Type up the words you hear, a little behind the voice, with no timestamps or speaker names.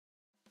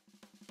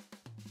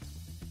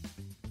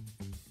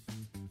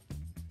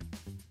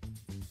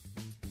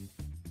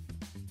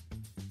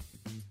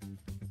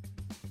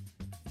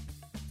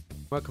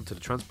Welcome to the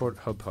Transport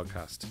Hub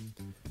podcast,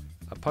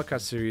 a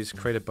podcast series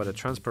created by the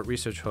Transport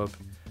Research Hub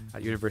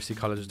at University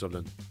College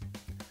Dublin.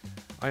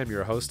 I am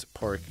your host,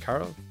 Pádraig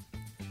Carroll.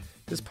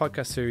 This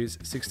podcast series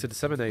seeks to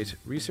disseminate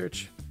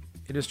research,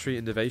 industry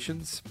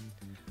innovations,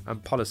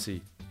 and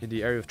policy in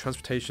the area of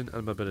transportation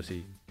and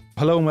mobility.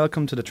 Hello and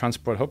welcome to the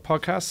Transport Hub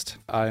podcast.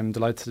 I'm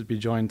delighted to be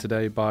joined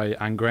today by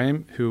Anne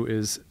Graham, who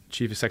is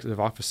Chief Executive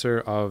Officer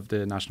of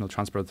the National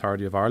Transport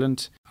Authority of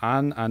Ireland.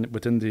 Anne, and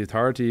within the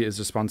authority, is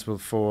responsible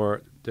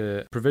for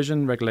the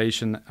provision,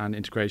 regulation and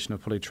integration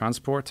of public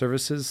transport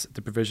services,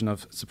 the provision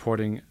of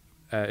supporting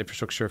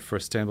infrastructure for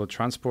sustainable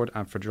transport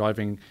and for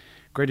driving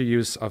greater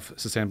use of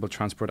sustainable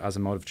transport as a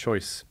mode of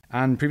choice.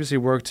 Anne previously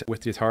worked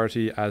with the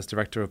authority as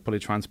Director of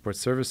Public Transport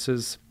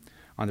Services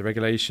on the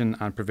regulation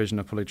and provision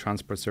of public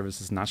transport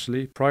services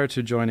nationally. Prior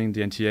to joining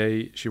the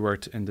NTA, she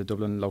worked in the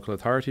Dublin local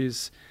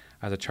authorities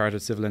as a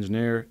chartered civil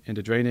engineer in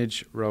the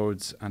drainage,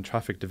 roads and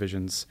traffic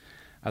divisions,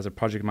 as a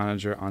project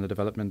manager on the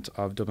development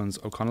of Dublin's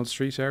O'Connell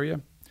Street area,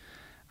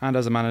 and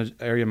as a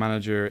area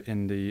manager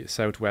in the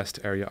southwest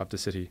area of the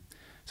city.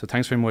 So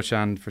thanks very much,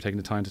 Anne, for taking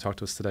the time to talk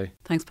to us today.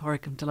 Thanks,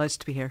 Pádraig. I'm delighted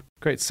to be here.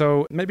 Great.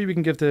 So maybe we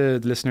can give the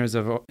listeners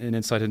an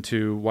insight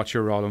into what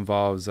your role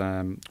involves,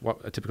 what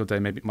a typical day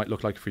maybe might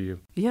look like for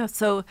you. Yeah,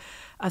 so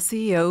as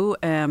CEO,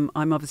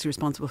 I'm obviously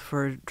responsible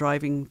for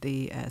driving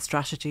the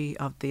strategy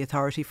of the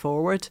authority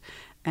forward.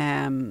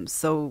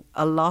 So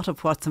a lot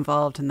of what's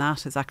involved in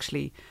that is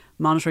actually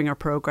monitoring our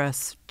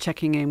progress,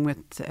 checking in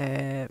with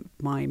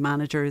my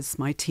managers,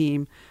 my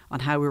team,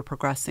 on how we're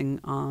progressing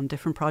on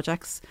different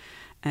projects,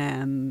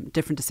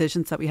 different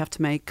decisions that we have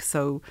to make.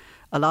 So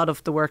a lot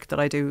of the work that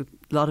I do,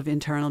 a lot of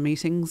internal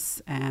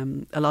meetings,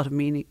 a lot of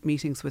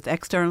meetings with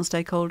external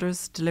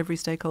stakeholders, delivery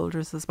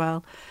stakeholders as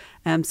well.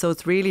 So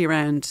it's really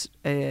around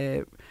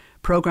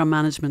programme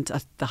management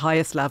at the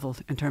highest level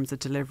in terms of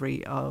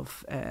delivery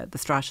of the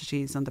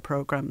strategies and the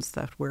programmes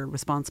that we're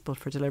responsible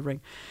for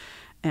delivering.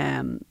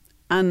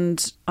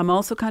 And I'm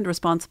also kind of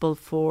responsible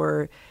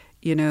for,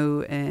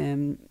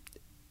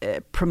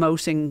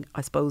 promoting,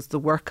 I suppose, the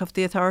work of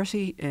the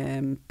authority,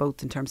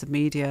 both in terms of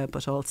media,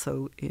 but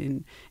also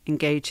in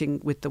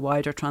engaging with the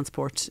wider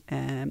transport,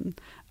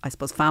 I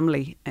suppose,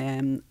 family,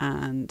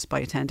 and by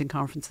attending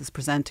conferences,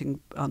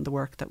 presenting on the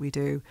work that we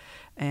do,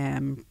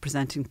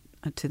 presenting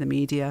to the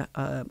media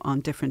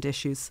on different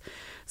issues.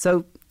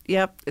 So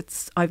yeah,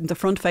 I'm the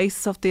front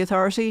face of the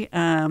authority,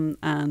 and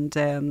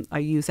I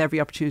use every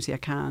opportunity I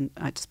can,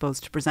 I suppose,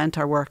 to present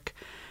our work,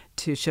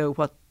 to show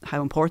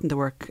how important the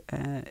work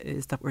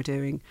is that we're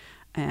doing,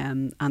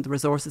 and the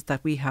resources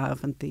that we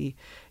have, and the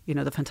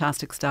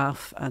fantastic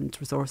staff and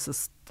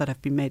resources that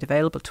have been made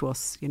available to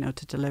us,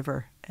 to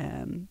deliver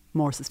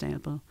more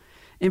sustainable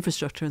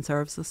infrastructure and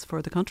services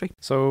for the country.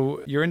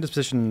 So you're in this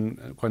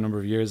position quite a number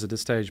of years at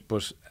this stage,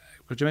 but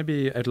could you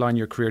maybe outline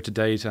your career to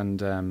date and,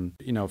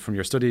 from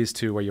your studies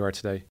to where you are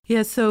today?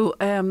 Yeah, so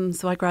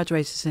I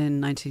graduated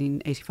in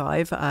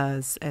 1985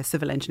 as a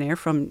civil engineer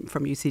from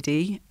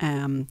UCD.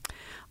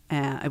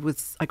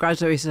 I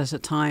graduated at a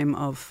time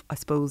of, I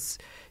suppose,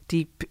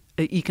 deep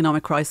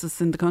economic crisis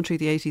in the country.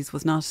 The 80s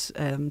was not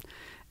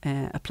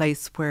a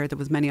place where there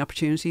was many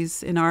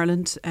opportunities in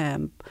Ireland.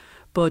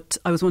 But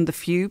I was one of the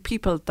few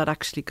people that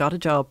actually got a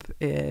job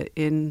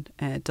in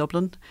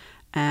Dublin,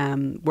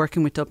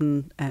 working with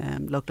Dublin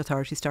local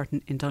authority,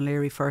 starting in Dún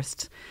Laoghaire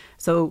first.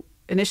 So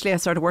initially I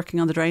started working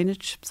on the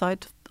drainage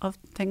side of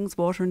things,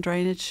 water and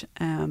drainage.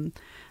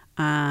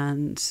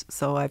 And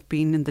so I've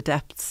been in the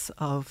depths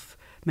of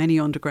many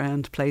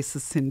underground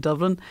places in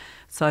Dublin.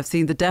 So I've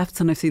seen the depths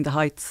and I've seen the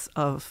heights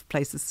of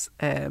places,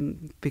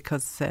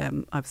 because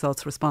I was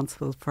also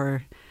responsible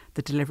for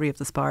the delivery of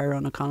the spire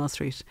on O'Connell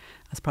Street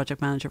as project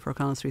manager for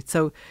O'Connell Street.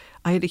 So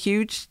I had a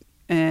huge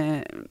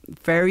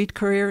varied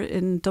career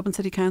in Dublin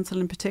City Council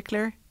in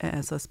particular.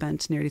 So I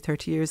spent nearly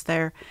 30 years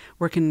there,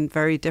 working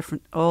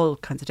in all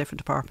kinds of different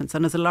departments.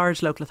 And as a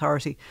large local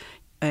authority,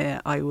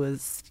 I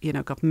was,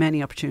 got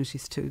many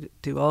opportunities to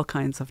do all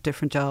kinds of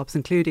different jobs,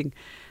 including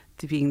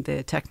being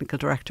the technical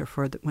director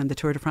for when the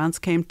Tour de France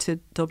came to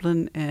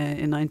Dublin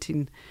in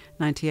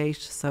 1998.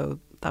 So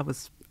that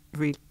was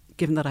really,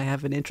 given that I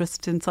have an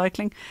interest in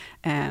cycling,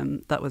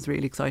 that was a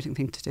really exciting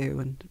thing to do,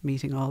 and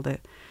meeting all the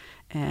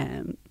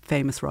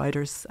famous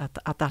riders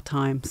at that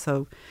time.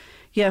 So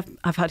yeah,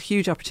 I've had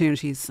huge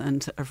opportunities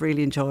and I've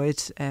really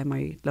enjoyed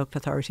my local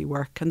authority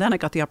work. And then I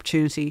got the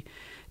opportunity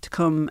to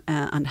come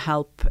and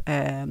help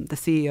the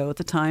CEO at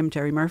the time,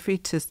 Gerry Murphy,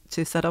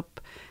 to set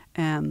up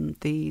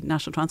the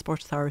National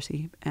Transport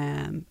Authority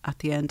at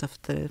the end of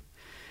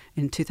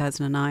in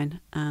 2009.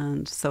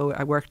 And so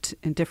I worked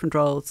in different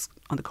roles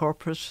on the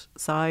corporate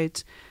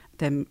side,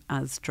 then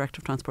as Director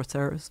of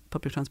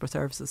Public Transport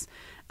Services,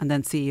 and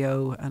then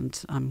CEO,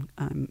 and I'm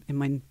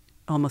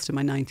almost in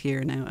my 9th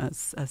year now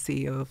as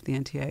CEO of the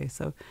NTA.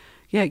 So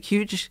yeah,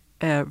 huge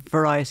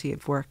variety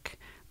of work,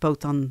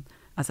 both on,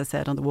 as I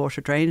said, on the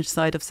water drainage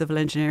side of civil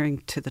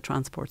engineering to the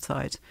transport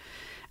side.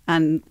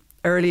 And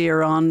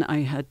earlier on,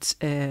 I had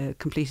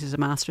completed a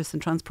Master's in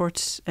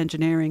Transport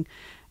Engineering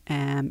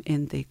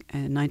in the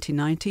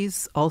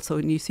 1990s, also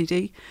in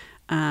UCD.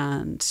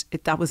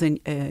 that was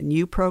a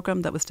new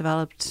program that was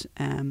developed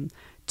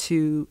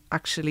to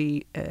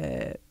actually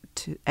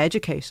to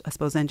educate, I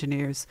suppose,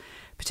 engineers,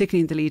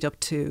 particularly in the lead up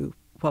to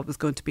what was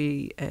going to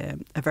be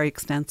a very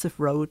extensive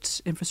road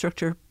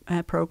infrastructure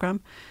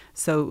program.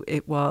 So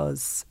it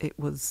was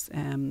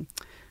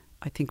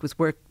I think was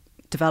work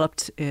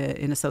developed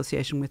in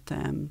association with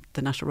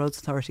the National Roads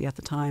Authority at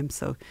the time.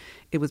 So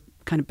it was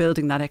kind of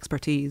building that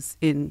expertise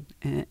in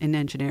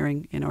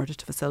engineering in order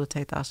to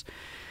facilitate that.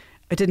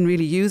 I didn't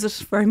really use it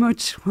very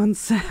much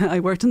once I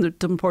worked in the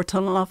Dunport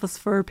Tunnel office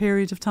for a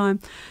period of time.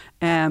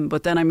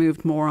 But then I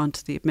moved more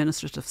onto the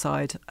administrative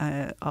side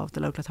of the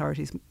local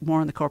authorities,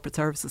 more on the corporate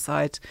services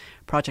side,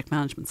 project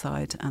management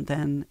side, and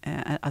then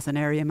as an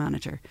area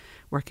manager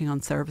working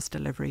on service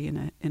delivery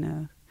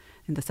in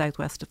the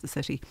southwest of the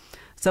city.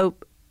 So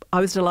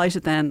I was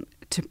delighted then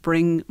to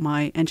bring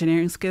my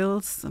engineering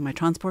skills and my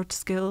transport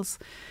skills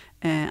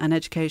and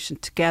education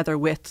together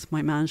with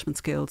my management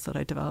skills that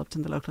I developed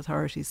in the local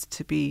authorities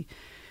to be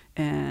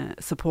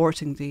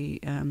supporting the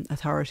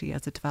authority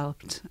as it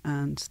developed,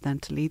 and then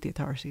to lead the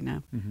authority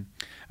now. Mm-hmm.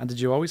 And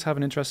did you always have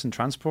an interest in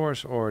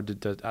transport, or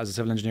as a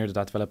civil engineer, did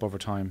that develop over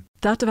time?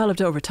 That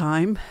developed over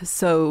time.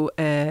 So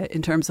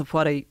in terms of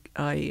what I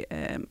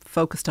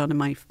focused on in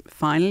my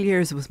final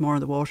years, it was more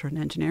on the water and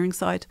engineering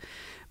side.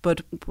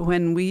 But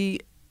when you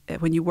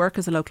work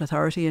as a local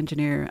authority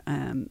engineer,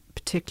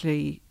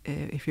 particularly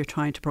if you're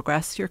trying to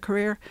progress your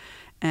career,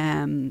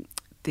 at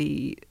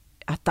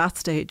that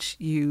stage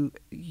you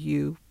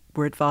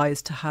were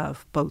advised to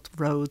have both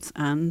roads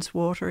and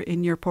water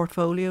in your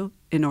portfolio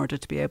in order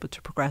to be able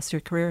to progress your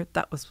career.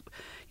 That was,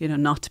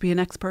 not to be an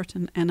expert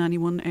in any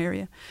one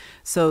area.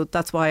 So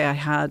that's why I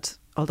had,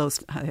 although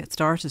I had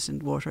started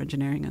in water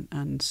engineering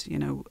and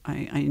I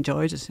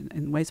enjoyed it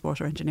in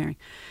wastewater engineering,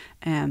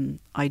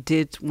 I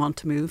did want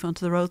to move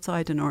onto the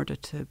roadside in order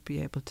to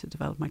be able to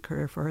develop my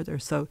career further.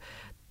 So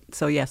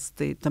yes,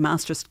 the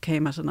Masters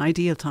came at an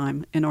ideal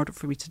time in order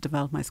for me to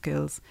develop my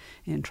skills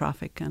in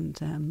traffic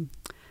and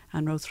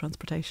roads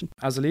transportation.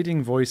 As a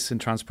leading voice in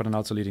transport and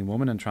also leading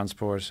woman in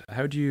transport,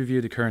 how do you view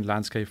the current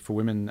landscape for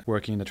women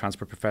working in the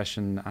transport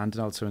profession and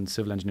also in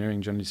civil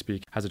engineering, generally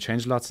speak? Has it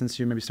changed a lot since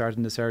you maybe started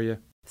in this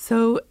area?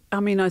 So,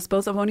 I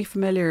suppose I'm only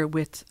familiar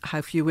with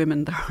how few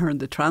women there are in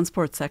the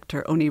transport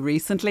sector only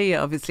recently,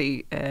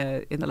 obviously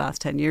in the last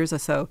 10 years or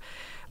so.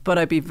 But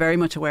I'd be very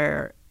much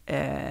aware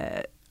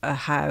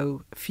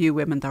how few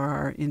women there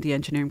are in the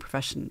engineering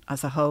profession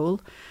as a whole.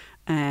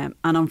 And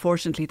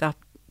unfortunately, that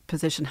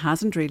position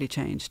hasn't really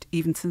changed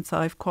even since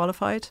I've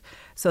qualified.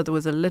 So there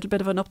was a little bit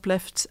of an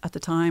uplift at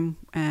the time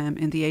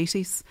in the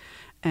 80s.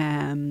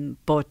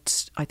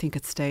 But I think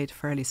it's stayed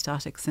fairly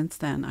static since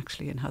then,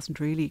 actually, and hasn't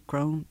really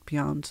grown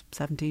beyond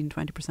 17,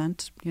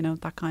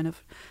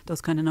 20%,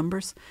 those kind of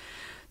numbers.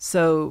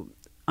 So,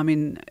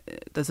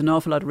 there's an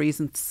awful lot of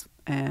reasons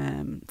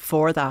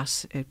for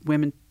that.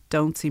 Women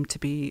don't seem to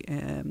be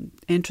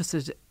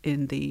interested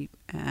in the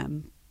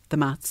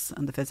maths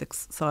and the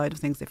physics side of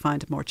things. They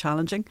find it more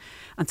challenging.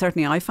 And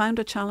certainly I found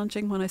it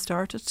challenging when I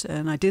started,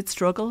 and I did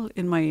struggle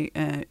in my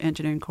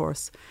engineering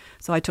course.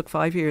 So I took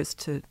 5 years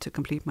to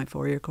complete my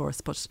 4-year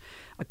course, but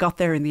I got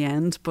there in the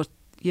end. But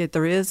yeah,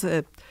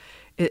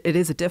 it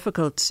is a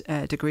difficult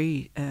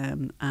degree,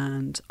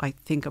 and I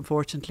think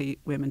unfortunately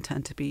women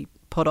tend to be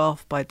put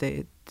off by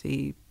that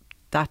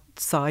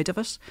side of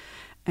it.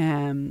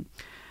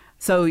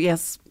 So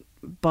yes,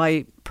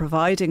 by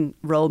providing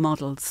role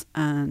models,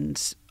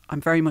 and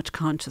I'm very much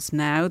conscious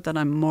now that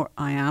I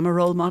am a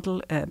role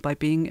model by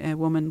being a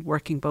woman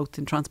working both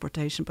in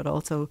transportation but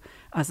also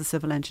as a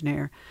civil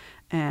engineer.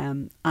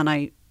 And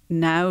I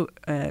now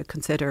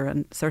consider,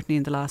 and certainly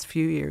in the last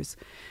few years,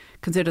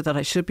 consider that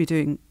I should be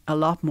doing a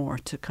lot more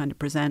to kind of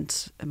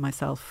present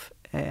myself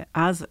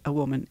as a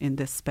woman in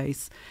this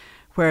space.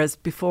 Whereas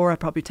before I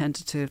probably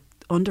tended to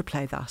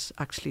underplay that,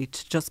 actually,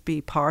 to just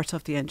be part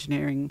of the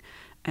engineering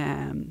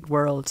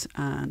world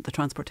and the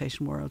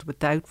transportation world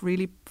without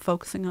really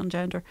focusing on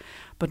gender.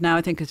 But now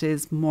I think it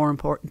is more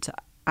important to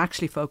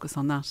actually focus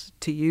on that,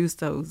 to use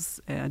those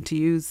and to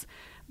use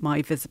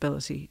my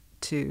visibility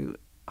to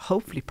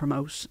hopefully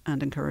promote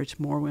and encourage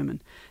more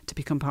women to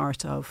become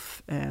part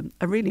of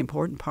a really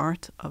important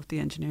part of the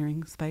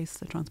engineering space,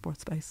 the transport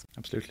space.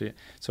 Absolutely.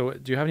 So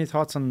do you have any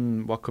thoughts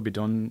on what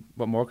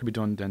more could be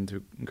done then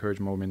to encourage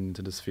more women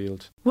into this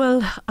field?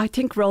 Well, I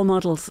think role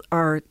models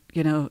are,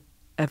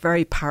 a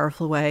very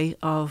powerful way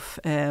of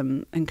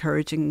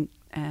encouraging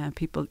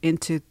people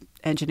into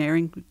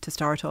engineering to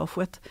start off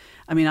with.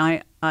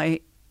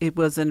 It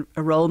was a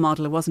role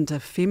model. It wasn't a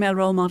female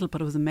role model,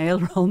 but it was a male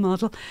role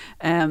model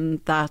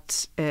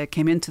that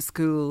came into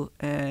school,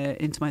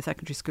 into my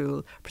secondary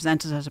school,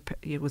 presented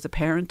it was a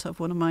parent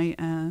of one of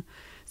my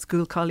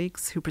school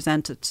colleagues who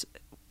presented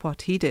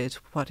what he did,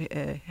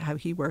 how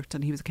he worked,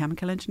 and he was a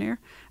chemical engineer,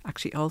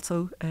 actually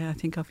also I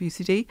think of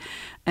UCD,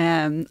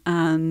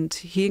 and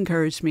he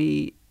encouraged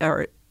me,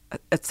 or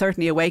it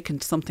certainly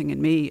awakened something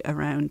in me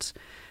around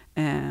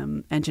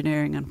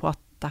engineering and what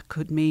that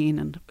could mean,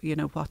 and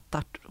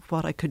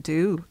what I could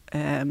do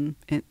in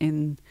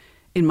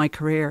in my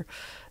career.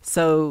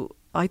 So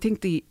I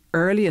think the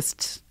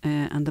earliest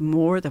and the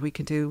more that we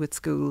can do with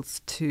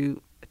schools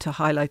to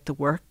highlight the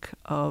work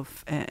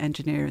of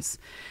engineers.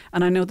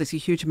 And I know there's a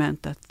huge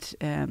amount that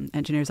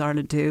Engineers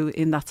Ireland do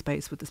in that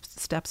space with the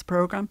STEPS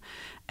programme.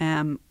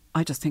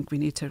 I just think we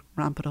need to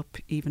ramp it up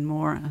even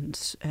more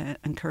and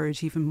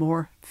encourage even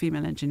more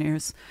female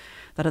engineers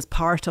that as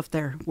part of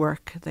their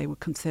work they would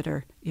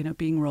consider,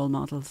 being role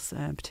models,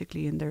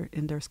 particularly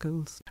in their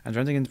schools. And is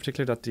there anything in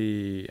particular that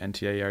the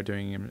NTA are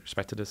doing in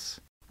respect to this?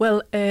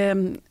 Well,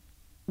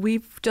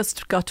 we've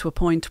just got to a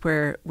point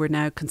where we're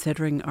now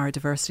considering our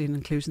diversity and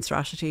inclusion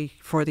strategy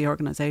for the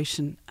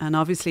organisation. And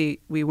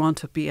obviously we want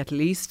to be at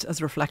least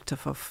as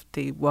reflective of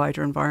the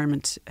wider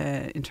environment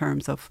in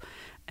terms of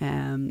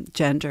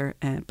gender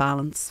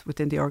balance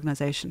within the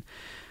organisation.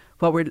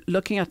 What we're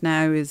looking at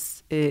now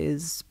is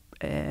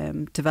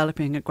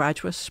developing a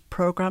graduate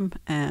programme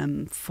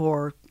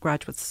for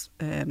graduates,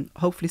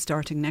 hopefully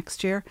starting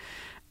next year.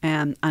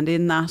 And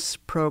in that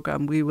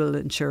programme, we will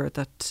ensure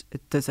that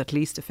there's at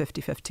least a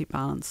 50-50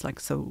 balance,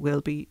 so we'll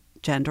be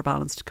gender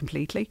balanced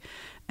completely,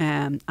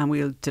 and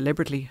we'll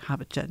deliberately have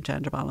it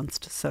gender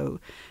balanced. So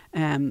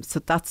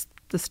that's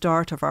the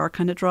start of our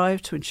kind of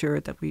drive to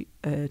ensure that we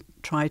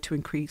try to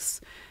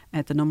increase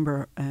the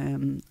number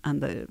and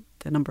the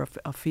number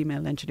of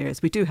female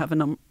engineers. We do have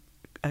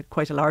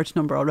quite a large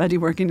number already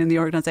working in the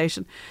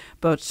organisation,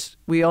 but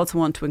we also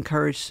want to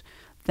encourage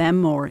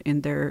them more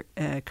in their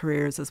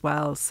careers as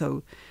well.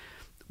 So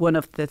one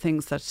of the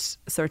things that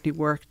certainly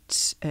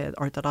worked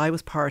or that I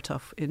was part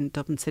of in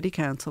Dublin City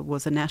Council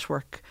was a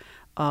network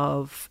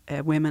of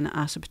women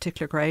at a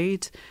particular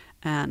grade,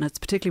 and it's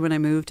particularly when I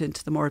moved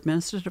into the more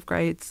administrative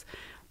grades.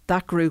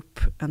 That group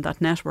and that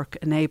network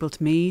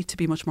enabled me to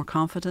be much more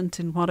confident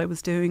in what I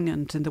was doing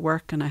and in the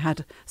work, and I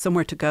had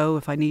somewhere to go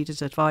if I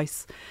needed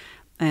advice.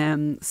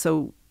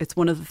 So it's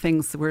one of the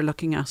things that we're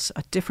looking at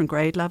different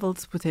grade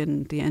levels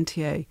within the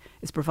NTA,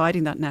 is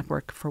providing that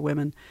network for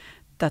women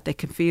that they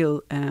can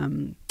feel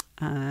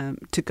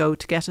to go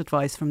to get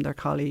advice from their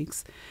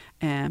colleagues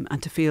and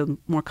to feel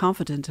more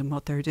confident in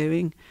what they're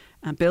doing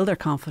and build their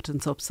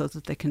confidence up so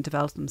that they can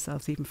develop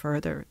themselves even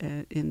further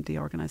in the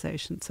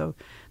organisation. So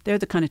they're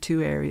the kind of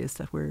two areas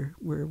that we're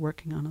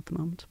working on at the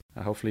moment.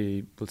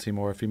 Hopefully we'll see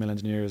more female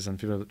engineers and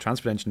female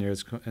transport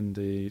engineers in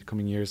the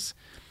coming years.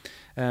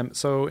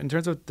 So in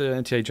terms of the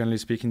NTA, generally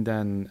speaking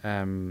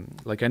then,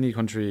 like any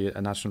country,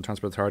 a national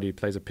transport authority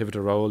plays a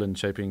pivotal role in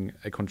shaping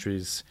a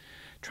country's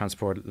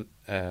transport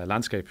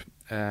landscape.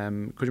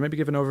 Could you maybe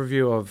give an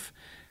overview of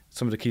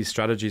some of the key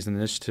strategies and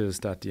initiatives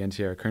that the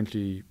NTA are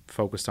currently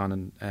focused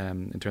on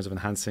in terms of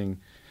enhancing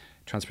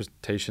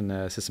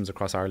transportation systems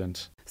across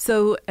Ireland?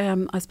 So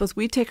I suppose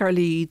we take our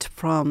lead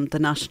from the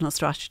national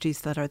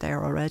strategies that are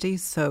there already.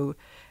 So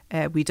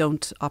we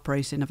don't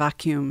operate in a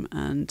vacuum,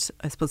 and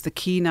I suppose the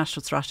key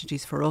national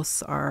strategies for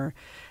us are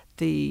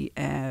the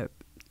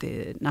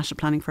National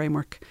Planning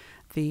Framework,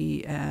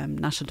 the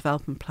National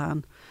Development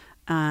Plan,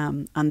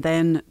 and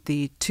then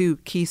the two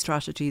key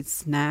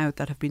strategies now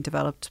that have been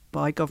developed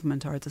by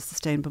government are the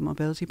Sustainable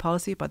Mobility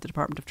Policy by the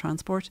Department of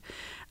Transport,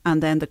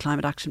 and then the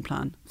Climate Action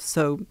Plan.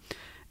 So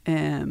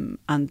and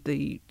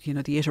the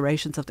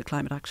iterations of the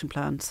Climate Action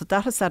Plan. So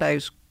that has set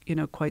out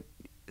quite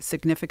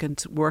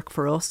significant work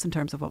for us in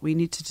terms of what we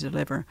need to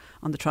deliver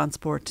on the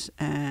transport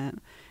in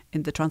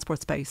the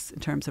transport space in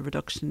terms of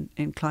reduction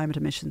in climate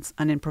emissions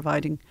and in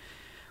providing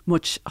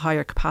much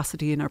higher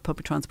capacity in our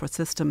public transport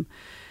system.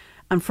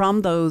 And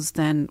from those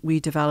then we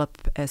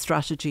develop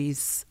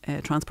strategies,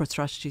 transport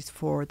strategies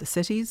for the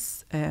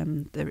cities,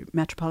 the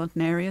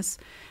metropolitan areas.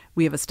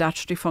 We have a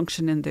statutory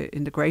function in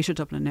the Greater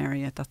Dublin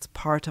area that's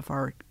part of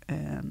our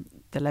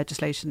the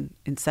legislation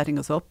in setting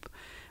us up.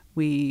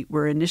 We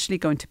were initially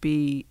going to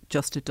be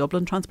just a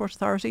Dublin Transport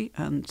Authority,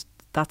 and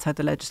that's how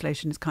the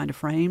legislation is kind of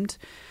framed.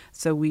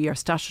 So we are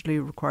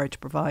statutorily required to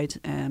provide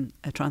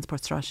a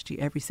transport strategy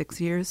every 6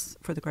 years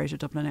for the Greater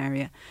Dublin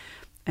area.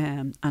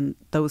 And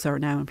those are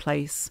now in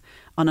place.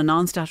 On a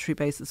non-statutory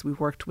basis, we've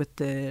worked with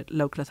the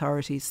local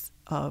authorities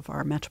of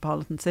our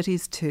metropolitan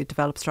cities to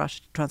develop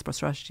transport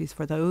strategies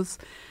for those.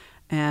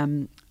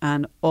 And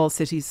all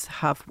cities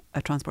have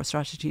a transport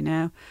strategy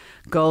now.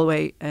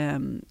 Galway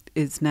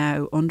is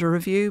now under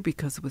review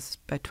because it was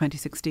about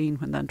 2016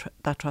 when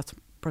that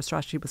transport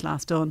strategy was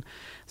last done.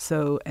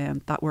 So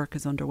that work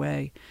is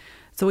underway.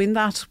 So in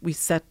that we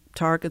set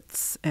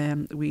targets,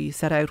 we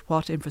set out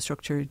what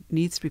infrastructure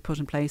needs to be put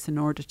in place in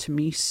order to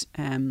meet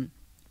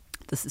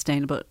the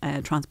sustainable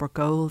transport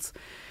goals,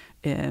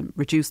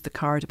 reduce the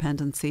car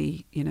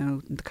dependency,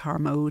 the car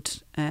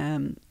mode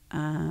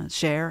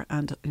share,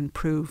 and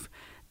improve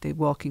the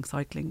walking,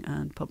 cycling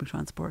and public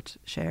transport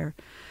share.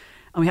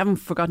 And we haven't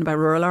forgotten about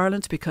rural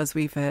Ireland because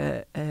we've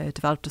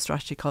developed a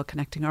strategy called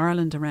Connecting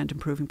Ireland around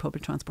improving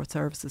public transport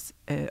services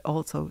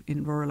also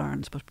in rural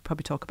Ireland, but we'll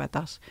probably talk about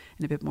that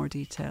in a bit more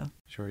detail.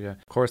 Sure, yeah.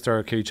 Of course, there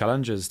are key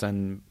challenges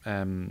then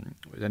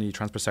with any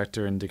transport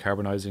sector in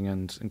decarbonising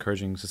and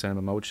encouraging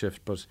sustainable mode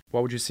shift. But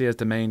what would you see as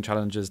the main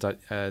challenges that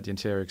the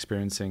NTA are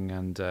experiencing,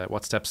 and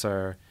what steps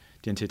are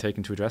do you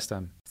intend to address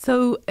them?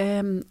 So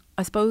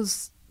I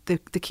suppose the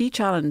key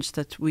challenge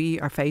that we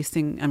are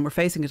facing, and we're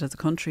facing it as a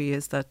country,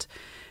 is that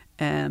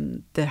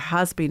there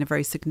has been a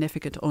very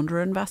significant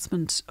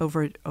underinvestment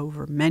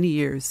over many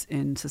years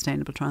in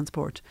sustainable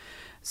transport.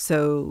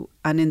 So,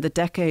 and in the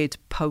decade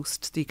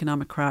post the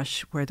economic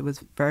crash, where there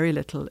was very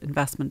little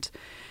investment,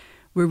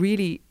 we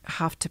really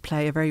have to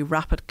play a very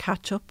rapid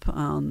catch up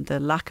on the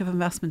lack of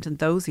investment in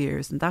those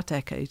years, in that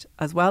decade,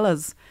 as well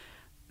as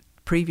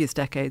previous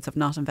decades of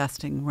not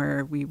investing,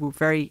 where we were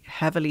very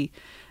heavily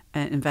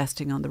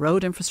investing on the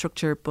road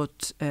infrastructure,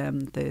 but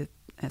the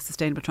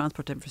sustainable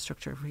transport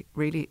infrastructure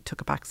really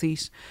took a back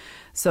seat.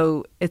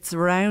 So it's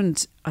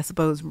around, I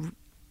suppose,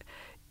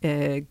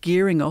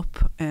 gearing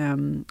up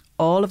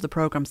all of the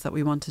programmes that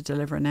we want to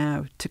deliver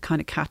now to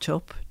kind of catch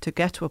up, to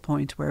get to a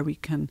point where we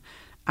can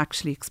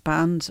actually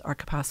expand our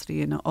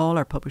capacity in all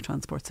our public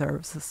transport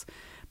services,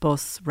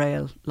 bus,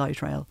 rail,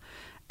 light rail,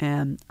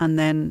 and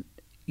then,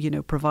 you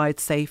know, provide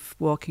safe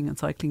walking and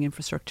cycling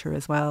infrastructure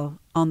as well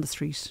on the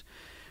street,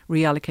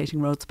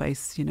 reallocating road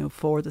space, you know,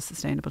 for the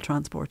sustainable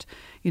transport,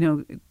 you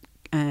know,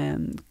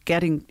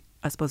 getting,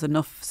 I suppose,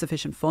 enough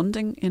sufficient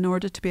funding in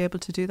order to be able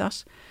to do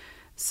that.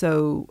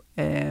 So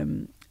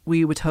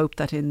we would hope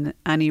that in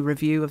any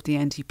review of the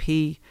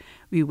NTP,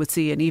 we would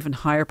see an even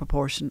higher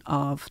proportion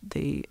of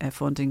the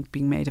funding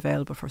being made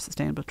available for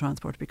sustainable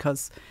transport,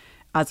 because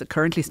as it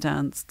currently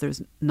stands,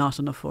 there's not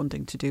enough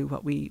funding to do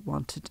what we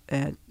want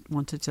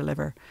to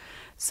deliver.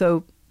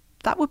 So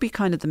that would be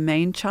kind of the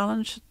main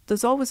challenge.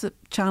 There's always a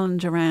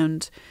challenge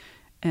around,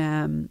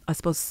 I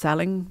suppose,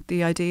 selling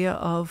the idea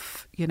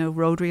of, you know,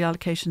 road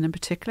reallocation in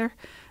particular,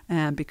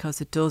 because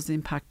it does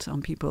impact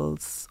on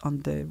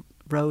the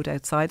road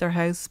outside their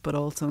house, but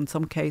also in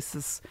some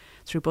cases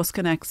through bus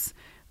connects,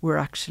 we're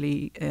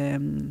actually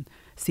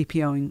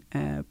CPOing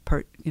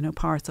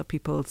parts of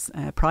people's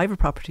private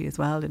property as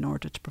well, in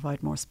order to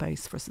provide more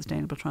space for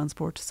sustainable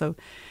transport. So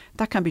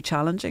that can be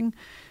challenging,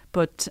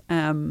 but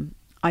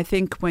I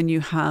think when you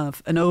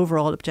have an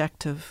overall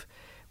objective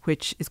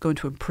which is going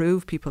to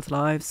improve people's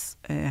lives,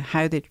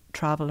 how they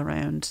travel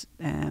around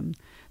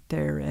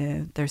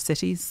their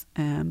cities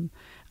and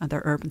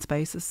their urban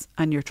spaces,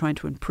 and you're trying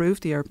to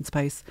improve the urban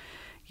space,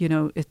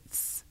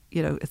 it's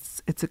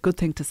a good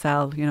thing to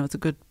sell. It's a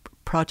good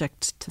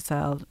project to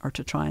sell, or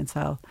to try and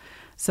sell.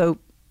 So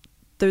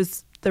they're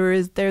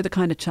the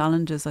kind of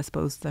challenges, I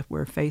suppose, that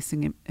we're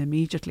facing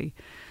immediately.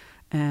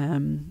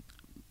 There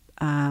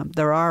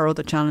are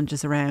other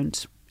challenges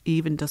around,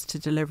 even just to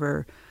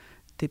deliver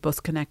the Bus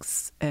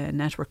Connect's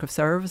network of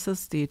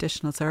services, the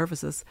additional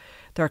services.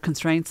 There are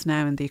constraints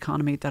now in the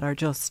economy that are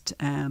just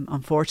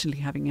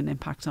unfortunately having an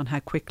impact on how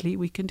quickly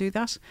we can do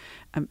that.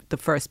 The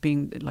first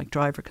being like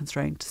driver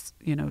constraints,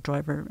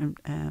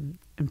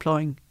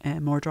 employing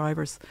more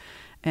drivers.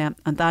 And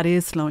that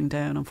is slowing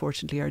down,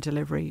 unfortunately, our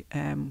delivery,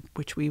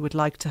 which we would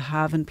like to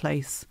have in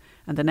place,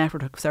 and the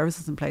network of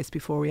services in place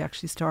before we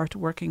actually start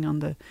working on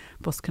the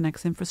Bus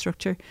Connect's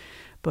infrastructure.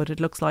 But it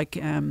looks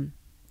like,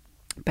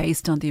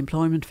 based on the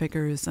employment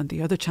figures and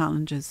the other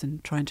challenges in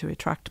trying to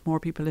attract more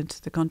people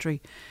into the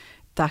country,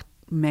 that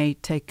may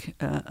take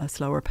a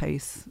slower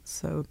pace.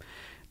 So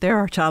there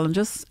are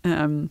challenges,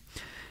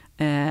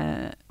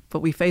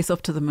 but we face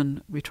up to them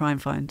and we try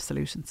and find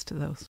solutions to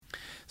those.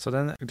 So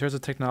then, in terms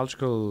of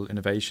technological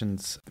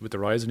innovations, with the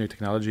rise of new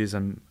technologies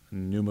and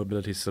new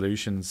mobility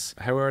solutions,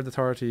 how are the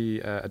authority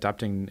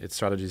adapting its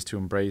strategies to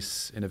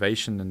embrace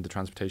innovation in the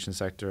transportation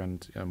sector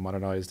and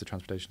modernise the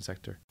transportation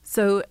sector?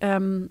 So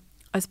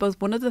I suppose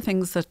one of the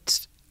things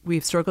that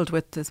we've struggled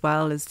with as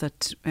well is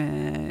that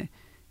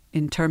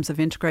in terms of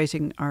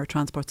integrating our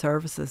transport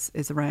services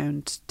is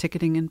around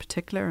ticketing in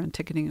particular, and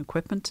ticketing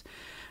equipment.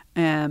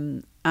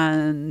 And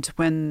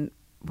when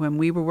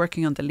we were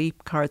working on the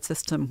Leap card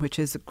system, which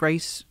is a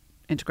great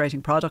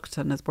integrating product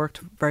and has worked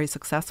very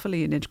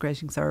successfully in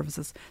integrating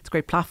services, it's a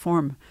great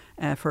platform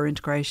for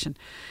integration.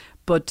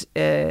 But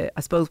I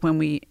suppose when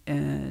we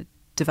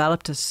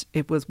developed it,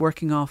 it was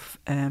working off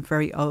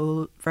very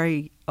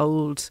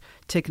old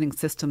ticketing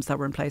systems that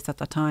were in place at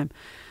that time.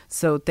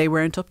 So they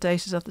weren't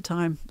updated at the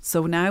time.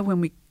 So now when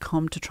we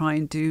come to try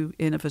and do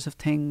innovative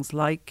things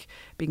like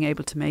being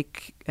able to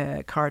make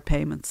card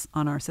payments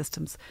on our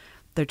systems,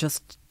 they're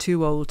just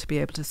too old to be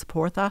able to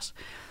support that.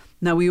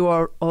 Now we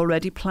are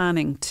already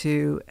planning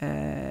to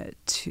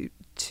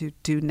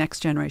do next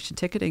generation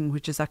ticketing,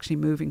 which is actually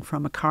moving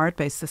from a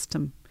card-based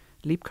system,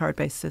 Leap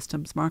card-based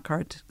system, smart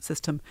card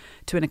system,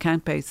 to an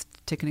account-based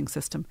ticketing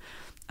system,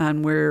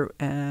 and we're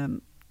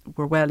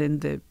well in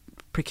the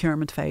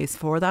procurement phase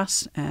for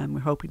that. We're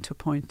hoping to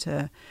appoint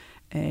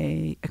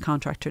a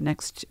contractor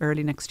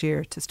early next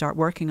year to start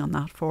working on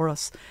that for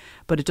us.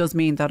 But it does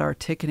mean that our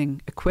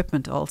ticketing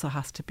equipment also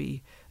has to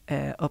be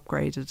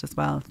upgraded as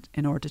well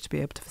in order to be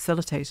able to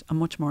facilitate a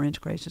much more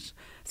integrated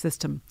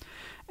system.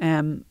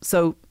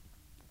 So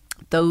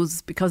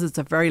those, because it's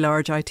a very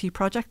large IT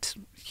project,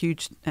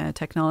 huge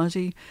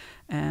technology,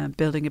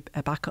 building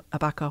a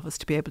back office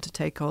to be able to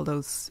take all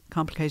those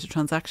complicated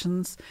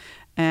transactions,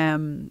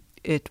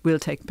 it will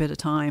take a bit of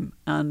time,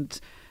 and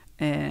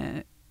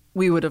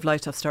we would have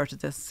liked to have started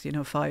this,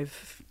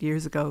 5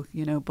 years ago,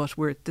 but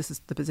this is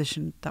the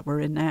position that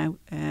we're in now.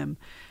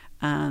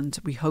 And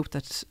we hope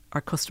that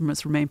our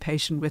customers remain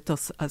patient with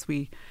us as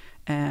we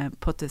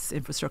put this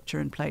infrastructure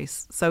in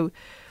place. So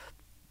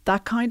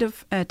that kind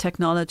of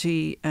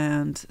technology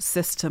and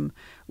system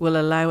will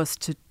allow us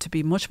to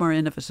be much more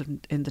innovative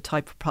in the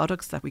type of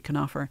products that we can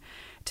offer,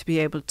 to be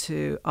able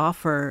to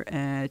offer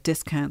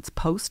discounts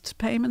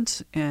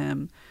post-payment,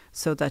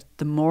 so that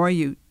the more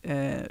you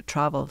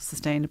travel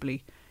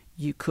sustainably,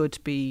 you could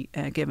be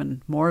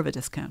given more of a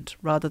discount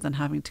rather than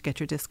having to get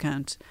your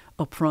discount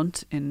up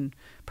front in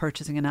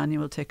purchasing an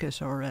annual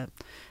ticket or a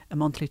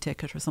monthly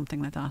ticket or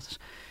something like that.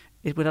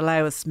 It would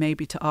allow us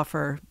maybe to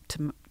offer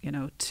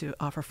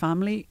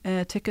family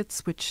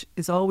tickets, which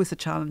is always a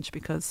challenge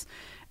because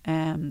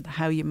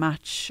how you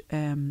match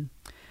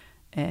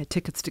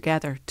tickets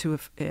together to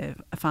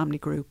a family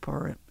group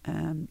or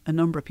a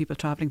number of people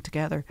travelling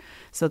together,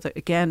 so that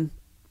again,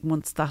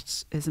 once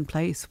that is in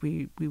place,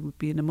 we would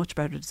be in a much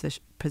better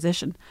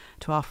position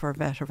to offer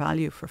better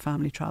value for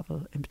family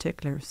travel in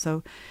particular.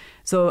 So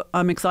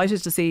I'm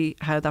excited to see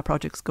how that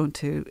project's going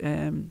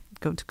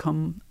to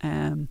come,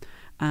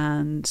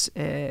 and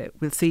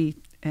we'll see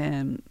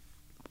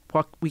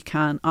what we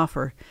can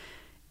offer.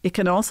 It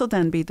can also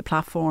then be the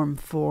platform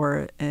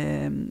for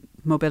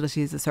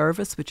mobility as a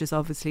service, which is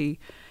obviously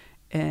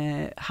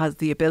has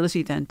the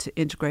ability then to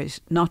integrate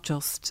not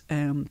just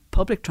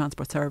public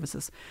transport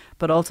services,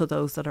 but also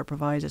those that are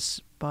provided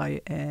by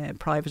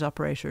private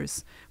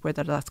operators,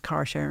 whether that's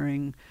car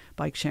sharing,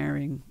 bike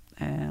sharing,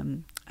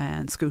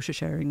 and scooter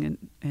sharing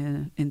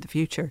in the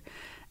future.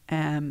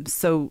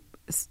 So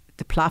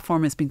the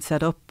platform has been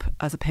set up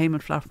as a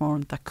payment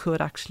platform that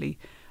could actually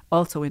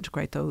also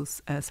integrate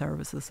those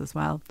services as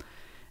well.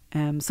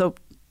 So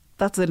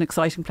that's an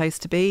exciting place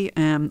to be,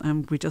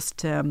 and we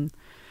just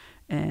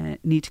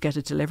need to get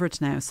it delivered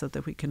now so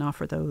that we can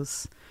offer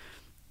those.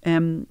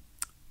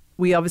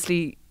 We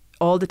obviously,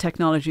 all the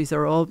technologies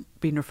are all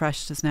being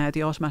refreshed as now.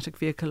 The automatic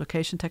vehicle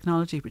location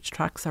technology, which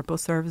tracks our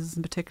bus services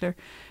in particular,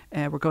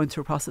 we're going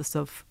through a process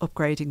of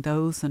upgrading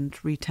those and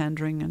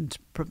retendering and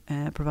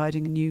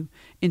providing a new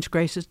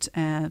integrated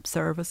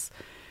service.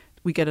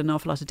 We get an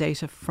awful lot of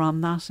data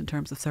from that in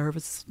terms of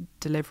service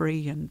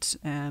delivery and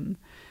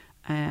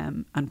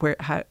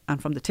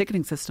from the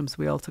ticketing systems,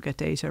 we also get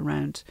data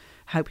around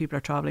how people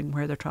are travelling,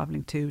 where they're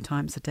travelling to,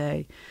 times a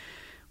day.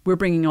 We're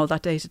bringing all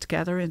that data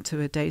together into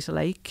a data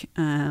lake.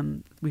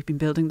 We've been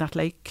building that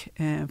lake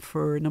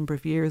for a number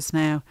of years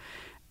now.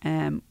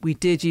 We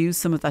did use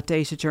some of that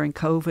data during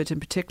COVID in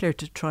particular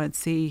to try and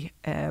see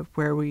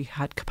where we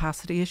had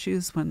capacity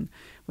issues when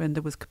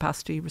there was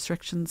capacity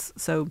restrictions.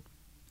 So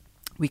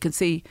we can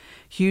see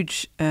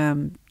huge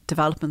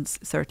developments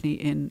certainly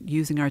in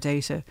using our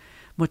data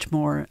much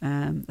more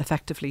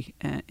effectively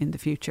in the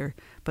future.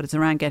 But it's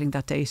around getting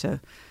that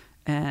data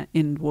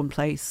in one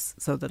place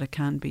so that it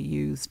can be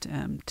used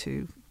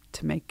to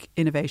make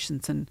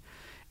innovations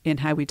in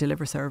how we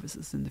deliver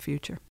services in the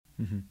future.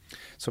 Mm-hmm.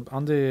 So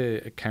on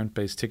the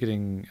account-based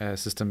ticketing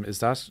system, is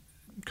that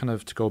kind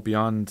of to go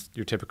beyond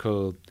your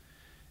typical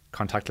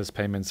contactless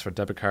payments for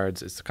debit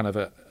cards? It's kind of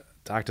to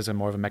act as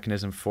more of a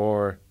mechanism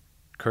for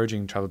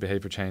encouraging travel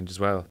behaviour change as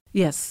well?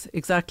 Yes,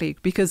 exactly,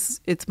 because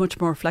it's much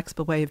more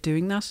flexible way of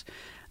doing that.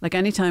 Like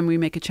anytime we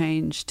make a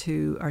change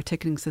to our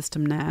ticketing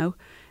system now,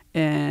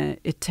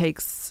 it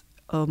takes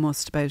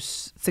almost about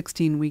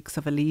 16 weeks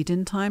of a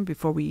lead-in time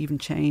before we even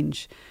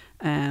change.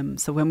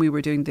 So when we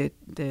were doing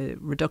the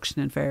reduction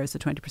in fares, the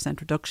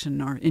 20%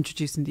 reduction, or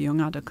introducing the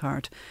young adult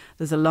card,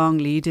 there's a long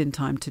lead-in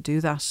time to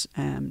do that,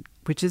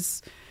 which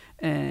is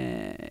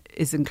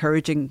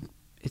encouraging.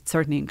 It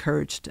certainly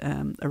encouraged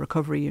a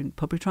recovery in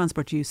public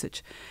transport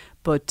usage,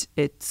 but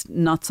it's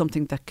not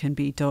something that can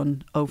be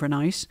done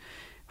overnight.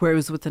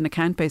 Whereas with an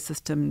account-based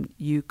system,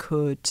 you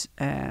could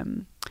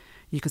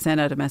send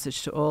out a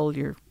message to all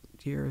your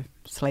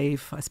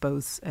slave, I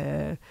suppose,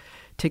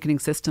 ticketing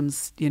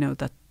systems,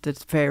 that the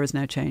fare is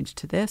now changed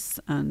to this,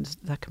 and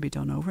that can be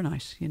done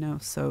overnight,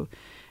 So,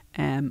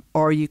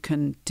 or you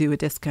can do a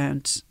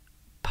discount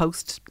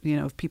post,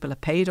 if people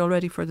have paid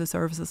already for the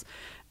services,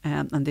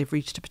 and they've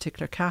reached a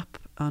particular cap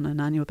on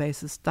an annual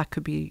basis, that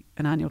could be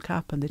an annual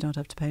cap and they don't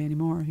have to pay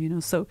anymore,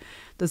 So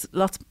there's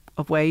lots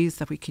of ways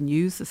that we can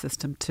use the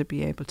system to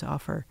be able to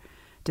offer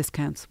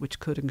discounts which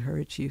could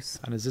encourage use.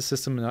 And is this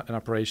system in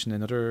operation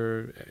in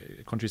other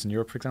countries in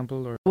Europe, for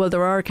example? Or? Well,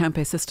 there are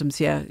account-based systems,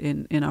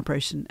 in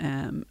operation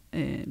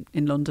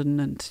in London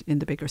and in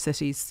the bigger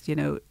cities.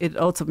 It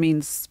also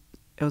means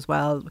as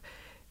well,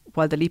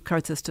 while the Leap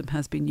card system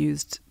has been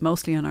used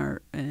mostly on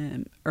our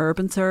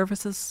urban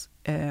services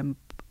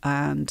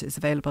and is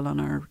available on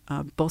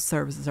our bus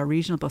services, our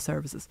regional bus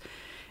services,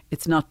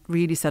 it's not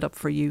really set up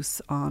for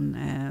use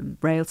on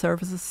rail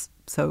services.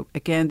 So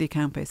again, the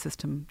account-based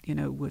system,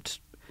 would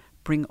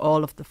bring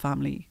all of the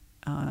family,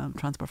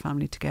 transport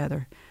family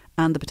together,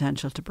 and the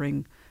potential to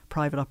bring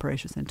private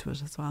operators into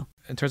it as well.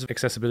 In terms of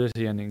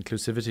accessibility and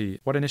inclusivity,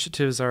 what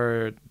initiatives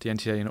are the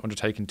NTA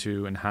undertaking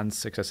to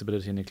enhance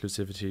accessibility and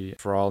inclusivity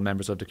for all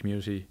members of the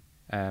community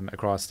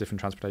across different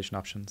transportation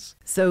options?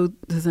 So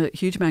there's a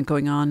huge amount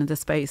going on in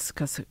this space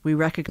because we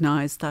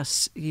recognise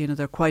that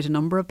there are quite a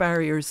number of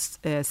barriers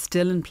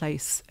still in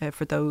place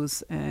for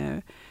those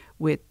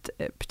with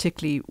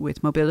particularly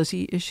with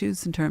mobility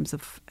issues in terms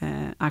of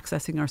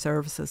accessing our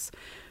services.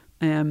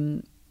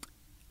 On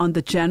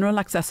the general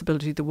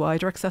accessibility, the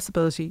wider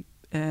accessibility,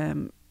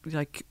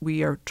 like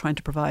we are trying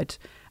to provide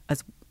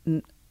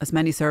as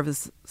many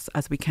services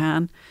as we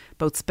can,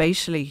 both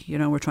spatially,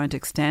 we're trying to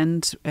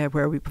extend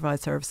where we provide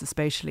services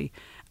spatially,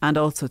 and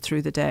also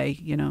through the day,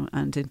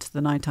 and into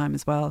the night time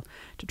as well,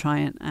 to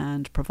try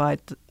and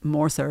provide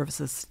more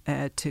services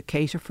to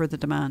cater for the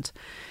demand.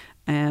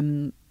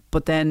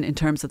 But then in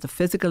terms of the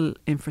physical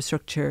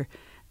infrastructure,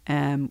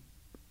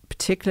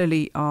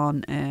 particularly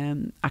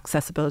on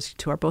accessibility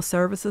to our bus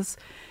services,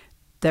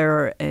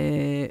 there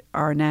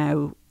are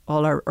now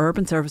all our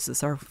urban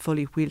services are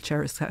fully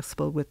wheelchair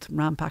accessible with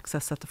ramp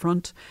access at the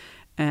front.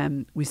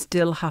 We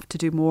still have to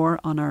do more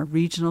on our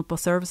regional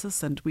bus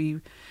services, and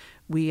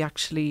we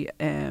actually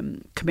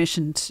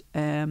commissioned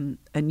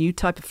a new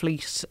type of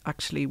fleet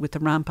actually with the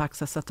ramp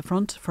access at the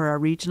front for our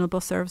regional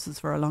bus services,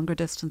 for our longer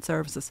distance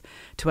services,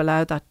 to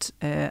allow that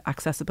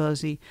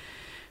accessibility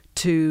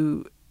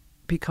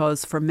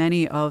because for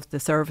many of the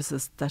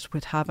services that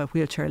would have a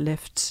wheelchair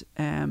lift,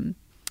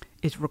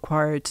 it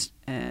required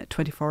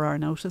 24-hour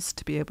notice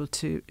to be able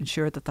to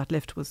ensure that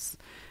lift was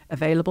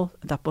available,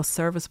 that bus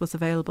service was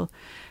available.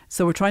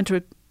 So we're trying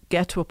to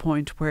get to a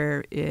point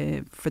where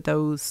for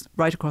those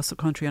right across the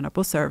country on our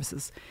bus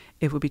services,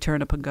 it would be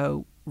turn up and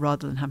go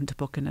rather than having to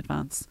book in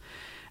advance.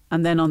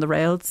 And then on the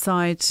rail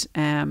side,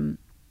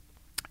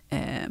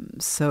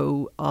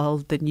 so all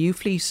the new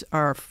fleet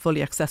are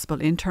fully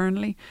accessible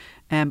internally,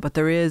 but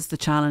there is the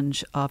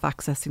challenge of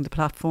accessing the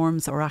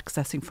platforms or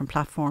accessing from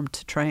platform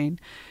to train.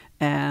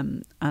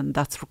 And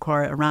that's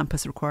required, a ramp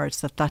is required,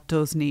 so that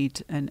does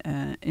need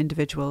an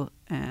individual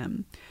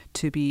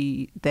to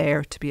be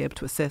there to be able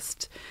to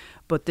assist.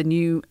 But the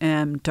new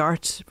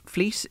DART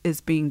fleet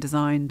is being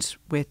designed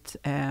with,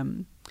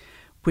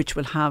 which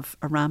will have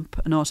a ramp,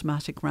 an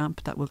automatic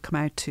ramp that will come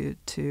out to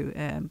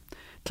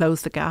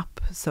close the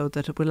gap, so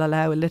that it will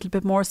allow a little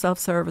bit more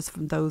self-service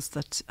from those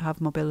that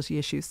have mobility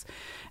issues.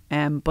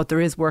 But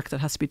there is work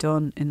that has to be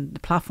done in the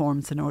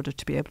platforms in order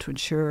to be able to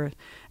ensure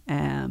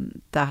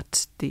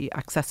that the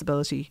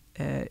accessibility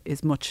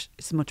is much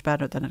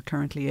better than it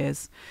currently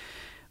is.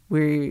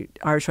 We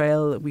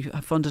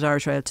have funded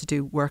Irish Rail to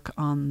do work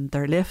on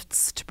their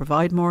lifts, to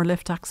provide more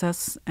lift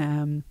access.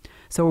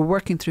 So we're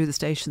working through the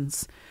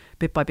stations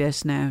bit by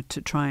bit now to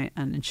try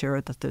and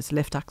ensure that there's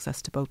lift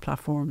access to both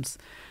platforms,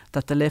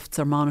 that the lifts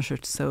are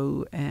monitored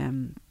so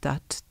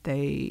that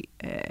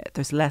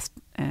there's less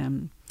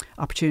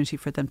opportunity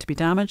for them to be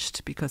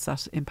damaged, because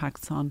that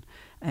impacts on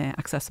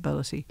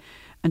accessibility,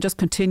 and just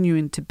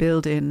continuing to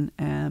build in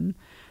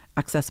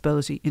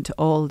accessibility into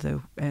all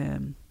the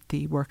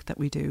work that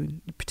we do,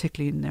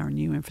 particularly in our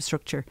new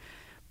infrastructure,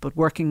 but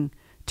working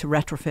to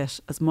retrofit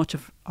as much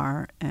of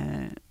our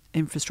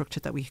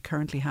infrastructure that we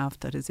currently have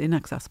that is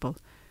inaccessible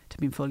to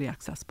being fully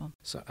accessible.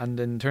 So, and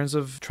in terms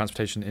of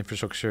transportation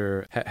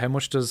infrastructure, how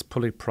much does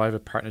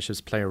public-private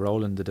partnerships play a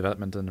role in the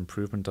development and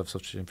improvement of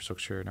such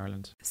infrastructure in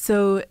Ireland?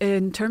 So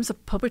in terms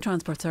of public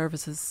transport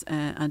services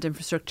and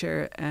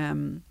infrastructure,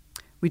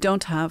 we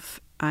don't have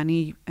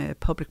any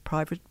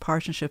public-private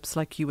partnerships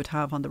like you would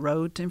have on the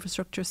road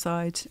infrastructure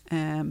side.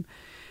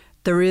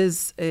 There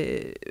is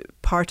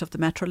part of the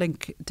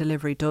Metrolink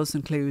delivery does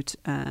include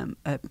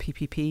a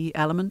PPP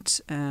element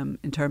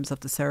in terms of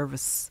the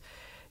service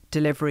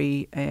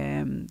delivery,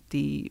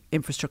 the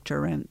infrastructure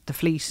around the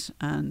fleet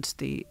and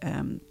the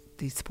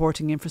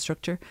supporting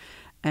infrastructure.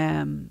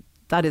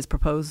 That is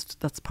proposed.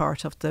 That's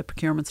part of the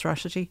procurement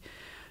strategy.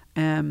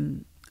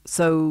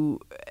 So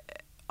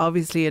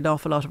obviously an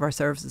awful lot of our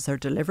services are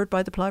delivered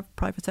by the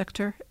private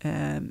sector,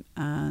 and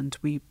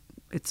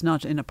it's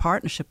not in a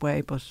partnership way,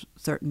 but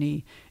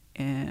certainly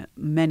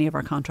many of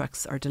our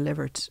contracts are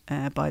delivered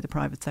by the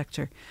private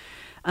sector.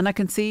 And I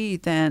can see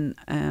then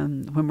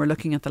when we're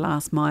looking at the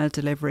last mile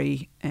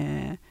delivery,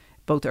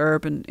 both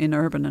in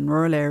urban and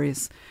rural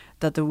areas,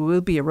 that there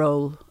will be a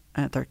role,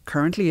 there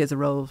currently is a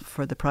role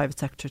for the private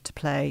sector to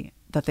play,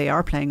 that they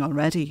are playing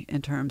already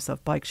in terms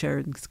of bike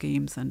sharing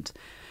schemes and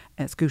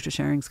scooter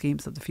sharing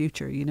schemes of the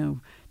future,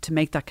 to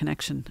make that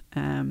connection.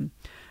 And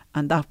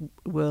that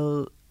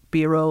will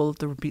be a role,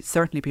 there will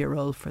certainly be a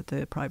role for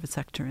the private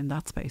sector in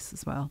that space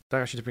as well.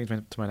 That actually brings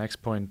me to my next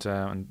point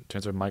in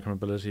terms of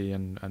micromobility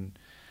and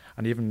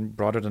even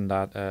broader than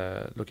that,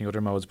 looking at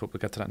other modes, but we'll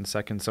get to that in a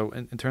second. So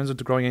in terms of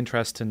the growing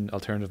interest in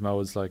alternative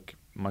modes like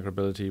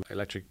micromobility,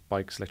 electric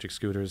bikes, electric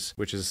scooters,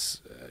 which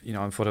is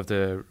on foot of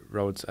the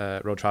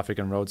Road Traffic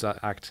and Roads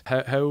Act,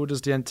 how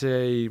does the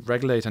NTA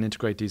regulate and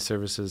integrate these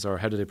services, or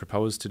how do they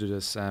propose to do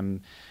this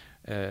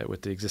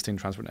with the existing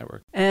transport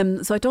network?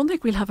 So I don't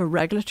think we'll have a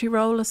regulatory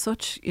role as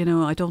such.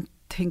 I don't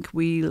think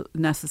we'll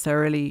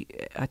necessarily,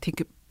 I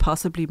think it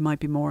possibly might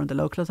be more on the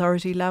local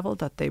authority level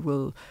that they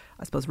will,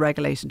 I suppose,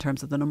 regulate in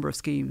terms of the number of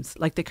schemes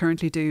like they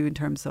currently do in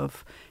terms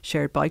of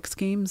shared bike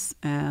schemes.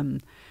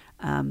 And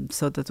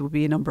so that there will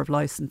be a number of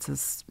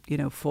licences,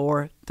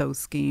 for those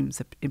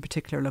schemes in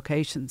particular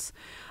locations.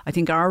 I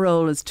think our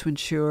role is to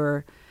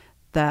ensure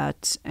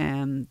that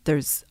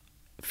there's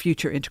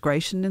future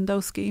integration in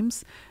those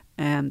schemes,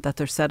 that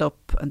they're set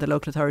up and the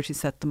local authorities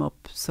set them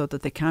up so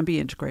that they can be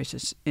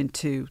integrated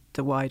into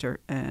the wider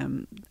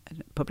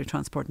public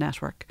transport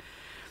network.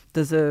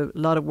 There's a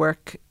lot of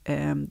work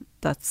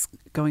that's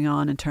going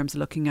on in terms of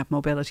looking at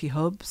mobility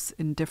hubs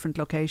in different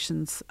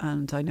locations,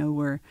 and I know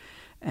we're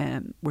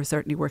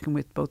certainly working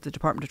with both the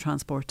Department of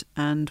Transport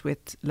and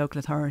with local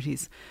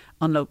authorities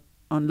on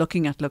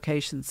looking at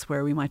locations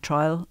where we might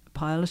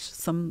pilot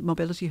some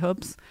mobility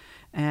hubs,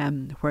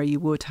 where you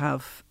would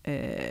have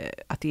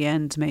at the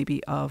end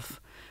maybe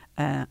of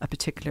a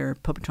particular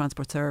public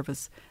transport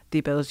service the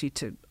ability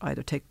to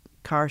either take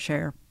car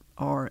share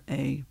or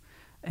a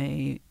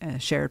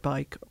shared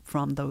bike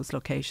from those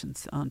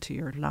locations onto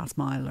your last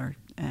mile, or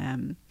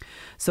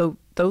so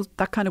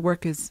that kind of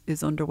work is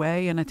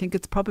underway, and I think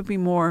it's probably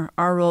more,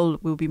 our role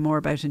will be more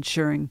about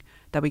ensuring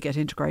that we get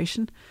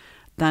integration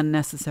than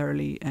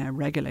necessarily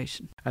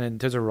regulation. And in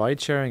terms of ride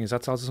sharing, is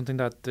that also something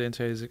that the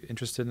NTA is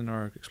interested in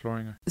or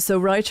exploring? So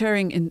ride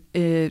sharing,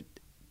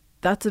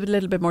 that's a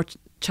little bit more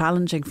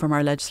challenging from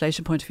our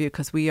legislation point of view,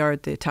 because we are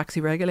the taxi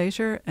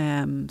regulator.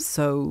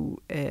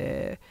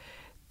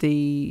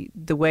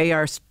 The way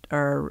our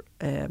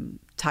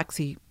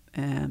taxi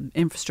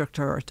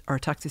infrastructure or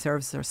taxi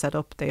services are set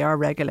up, they are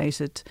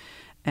regulated,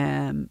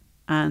 and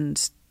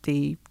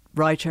the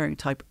ride-sharing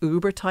type,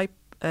 Uber type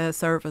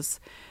service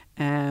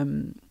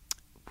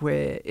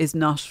is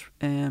not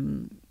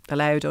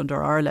allowed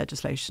under our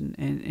legislation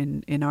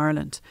in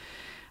Ireland.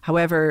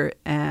 However,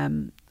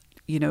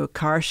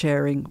 car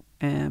sharing,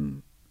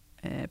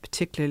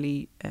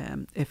 particularly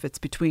if it's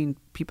between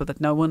people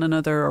that know one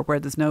another or where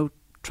there's no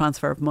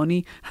transfer of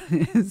money,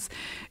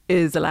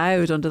 is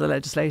allowed under the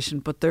legislation,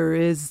 but there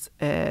is,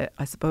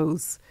 I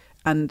suppose,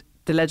 and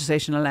the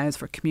legislation allows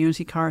for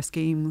community car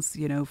schemes,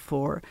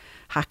 for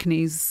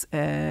hackneys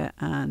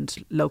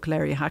and local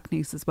area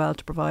hackneys as well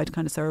to provide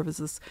kind of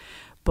services.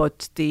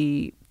 But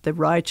the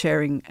ride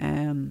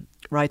sharing,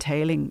 ride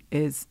hailing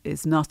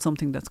is not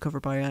something that's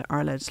covered by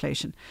our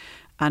legislation,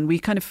 and we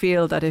kind of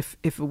feel that if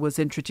it was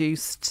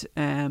introduced,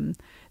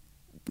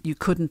 you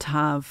couldn't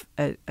have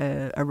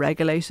a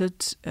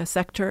regulated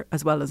sector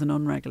as well as an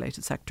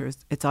unregulated sector.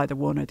 It's either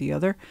one or the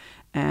other.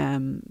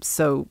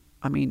 So,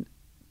 I mean,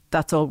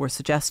 that's all we're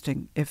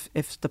suggesting. If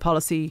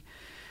the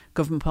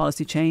government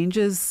policy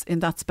changes in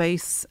that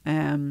space,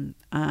 and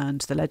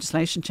the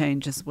legislation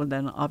changes, well,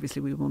 then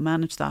obviously we will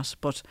manage that.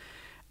 But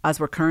as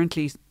we're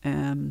currently,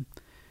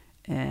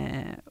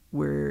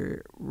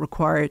 we're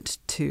required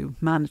to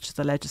manage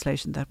the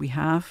legislation that we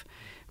have,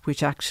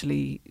 which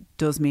actually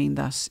does mean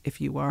that if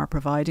you are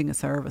providing a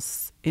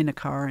service in a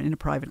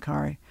private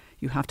car,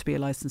 you have to be a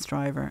licensed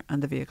driver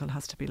and the vehicle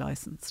has to be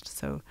licensed.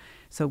 So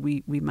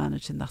we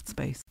manage in that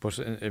space. But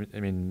I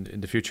mean,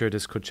 in the future,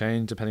 this could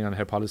change depending on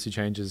how policy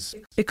changes.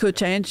 It could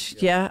change,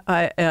 yeah.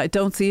 I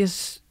don't see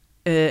it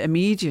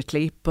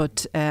immediately,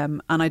 but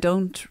and I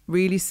don't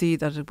really see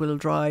that it will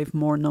drive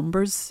more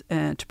numbers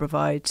to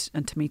provide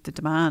and to meet the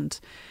demand,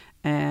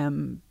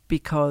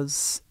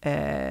 because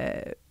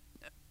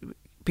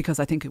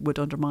I think it would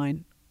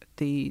undermine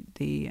the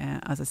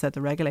as I said,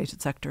 the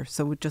regulated sector.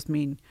 So it would just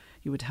mean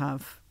you would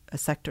have a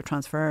sector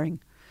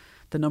transferring,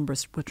 the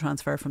numbers would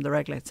transfer from the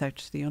regulated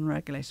sector to the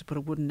unregulated, but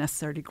it wouldn't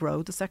necessarily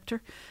grow the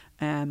sector.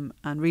 And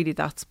really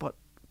that's what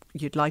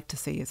you'd like to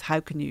see, is how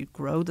can you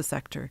grow the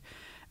sector?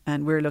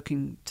 And we're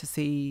looking to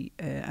see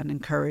and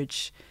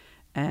encourage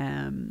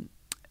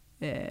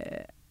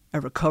a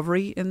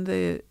recovery in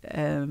the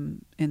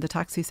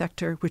taxi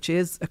sector, which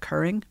is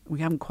occurring. We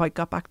haven't quite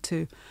got back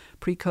to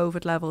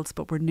pre-COVID levels,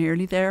 but we're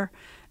nearly there.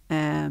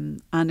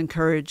 And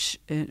encourage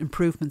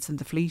improvements in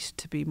the fleet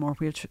to be more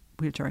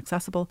wheelchair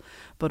accessible,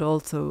 but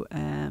also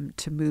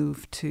to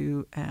move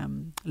to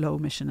low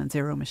emission and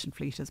zero emission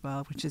fleet as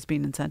well, which has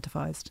been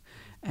incentivised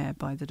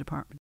by the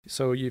department.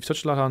 So you've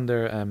touched a lot on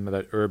there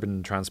about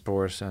urban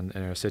transport and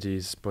in our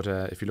cities, but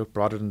if you look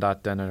broader than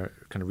that, then our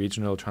kind of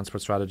regional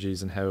transport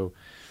strategies and how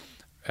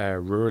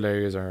rural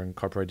areas are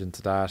incorporated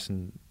into that,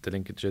 and the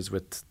linkages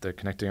with the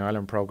Connecting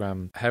Ireland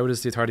programme. How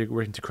does the authority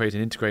working to create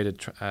an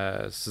integrated,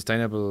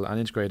 sustainable and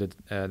integrated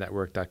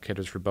network that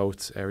caters for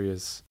both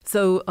areas?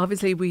 So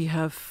obviously we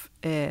have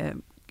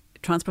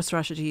transport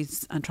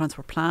strategies and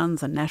transport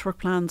plans and network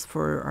plans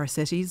for our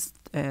cities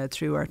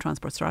through our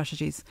transport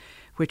strategies,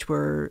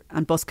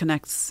 and Bus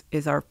Connects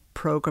is our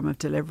programme of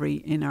delivery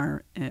in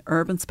our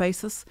urban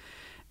spaces,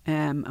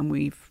 and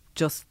we've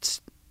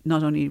just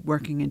not only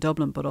working in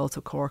Dublin but also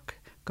Cork,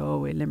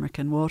 Galway, Limerick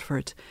and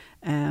Waterford,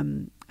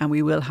 and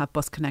we will have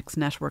Bus Connects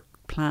network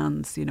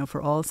plans,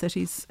 for all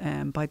cities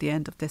by the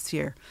end of this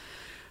year.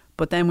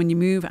 But then when you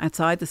move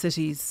outside the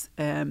cities,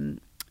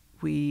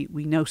 we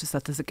notice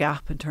that there's a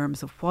gap in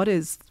terms of what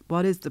is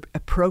the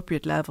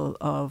appropriate level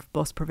of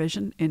bus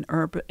provision in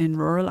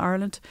rural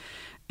Ireland,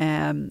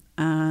 and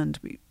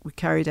we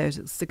carried out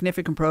a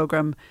significant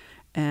programme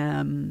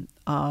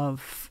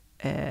of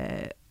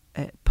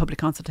public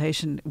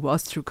consultation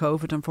was through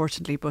COVID,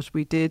 unfortunately, but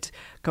we did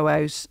go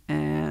out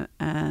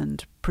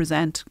and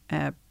present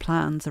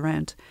plans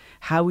around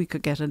how we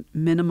could get a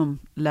minimum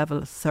level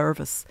of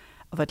service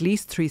of at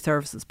least 3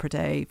 services per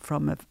day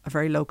from a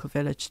very local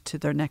village to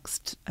their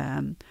next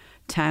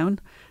town.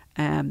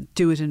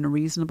 Do it in a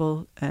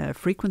reasonable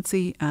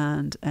frequency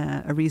and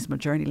a reasonable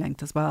journey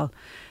length as well.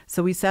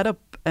 So we set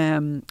up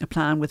a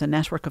plan with a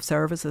network of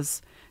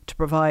services to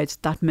provide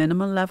that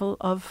minimal level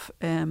of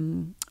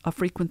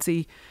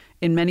frequency,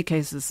 in many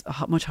cases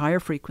a much higher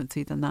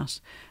frequency than that.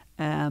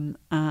 And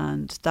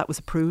that was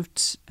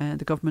approved.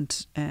 The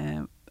government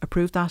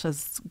approved that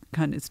as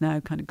it's now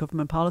kind of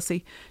government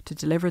policy to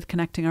deliver the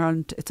Connecting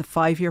Ireland. It's a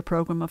 5-year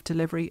programme of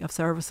delivery of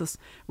services.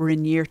 We're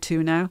in year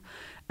 2 now.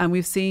 And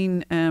we've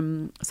seen,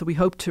 so we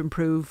hope to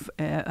improve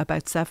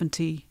about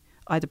 70,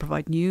 either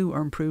provide new or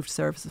improved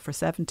services for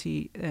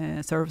 70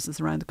 services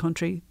around the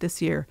country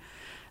this year.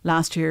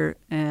 Last year,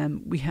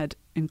 we had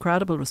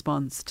incredible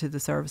response to the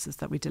services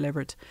that we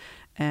delivered.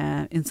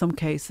 In some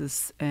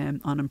cases,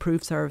 on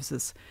improved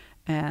services,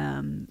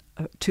 a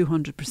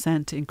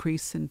 200%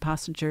 increase in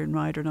passenger and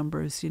rider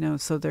numbers,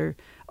 so they're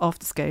off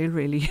the scale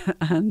really.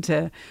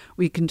 And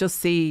we can just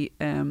see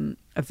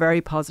a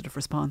very positive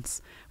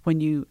response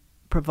when you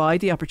provide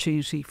the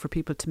opportunity for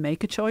people to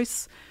make a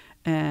choice.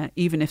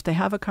 Even if they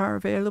have a car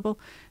available,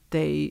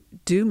 they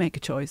do make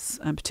a choice,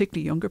 and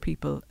particularly younger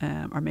people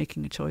are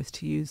making a choice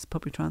to use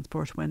public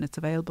transport when it's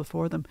available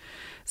for them.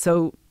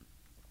 So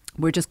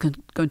we're just going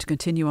to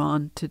continue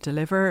on to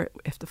deliver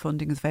if the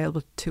funding is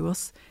available to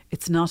us.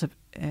 It's not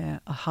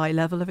a high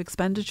level of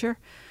expenditure.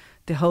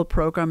 The whole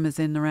programme is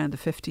in around the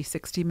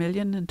 50-60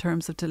 million in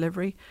terms of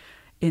delivery.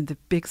 In the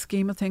big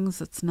scheme of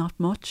things, it's not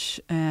much.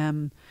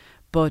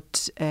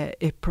 But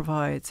it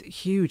provides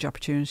huge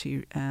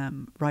opportunity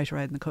right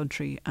around the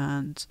country,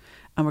 and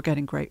we're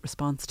getting great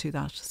response to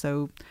that.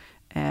 So,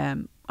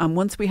 and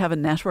once we have a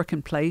network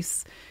in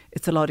place,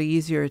 it's a lot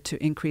easier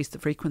to increase the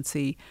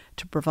frequency,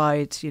 to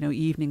provide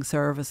evening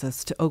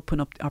services, to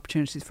open up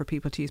opportunities for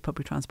people to use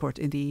public transport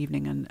in the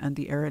evening and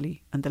the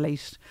early and the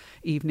late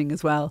evening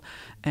as well.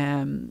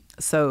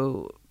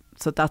 So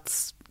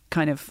that's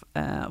kind of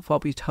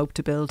what we'd hope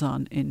to build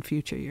on in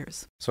future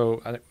years.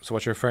 So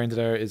what you're referring to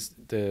there is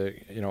the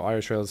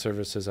Irish Rail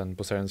services and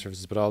Bus Ireland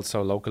services, but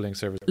also Local Link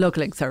services.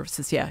 Local Link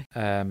services, yeah.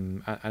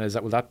 And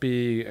will that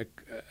be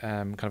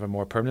kind of a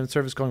more permanent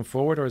service going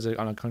forward, or is it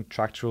on a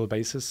contractual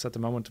basis at the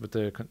moment with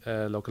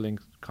the Local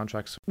Link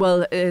contracts?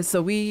 Well,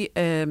 so we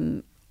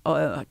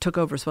took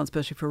over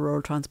responsibility for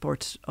rural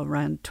transport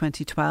around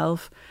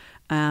 2012.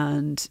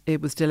 And it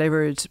was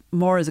delivered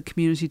more as a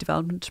community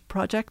development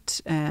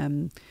project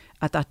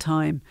at that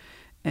time.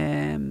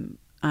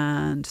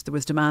 And there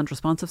was demand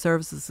responsive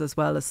services as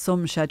well as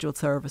some scheduled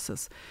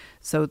services.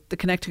 So the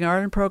Connecting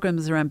Ireland programme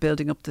is around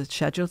building up the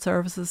scheduled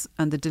services,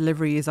 and the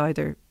delivery is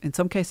either in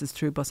some cases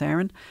through Bus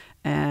Ireland,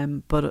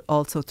 but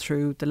also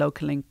through the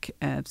Local Link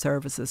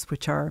services,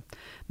 which are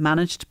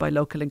managed by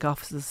Local Link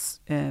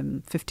offices,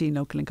 15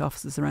 Local Link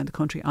offices around the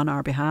country on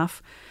our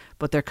behalf,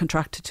 but they're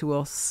contracted to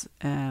us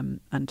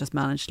and just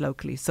managed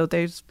locally. So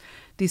these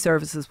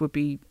services would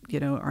be,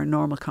 our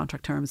normal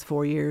contract terms,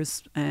 4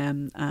 years,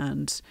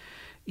 and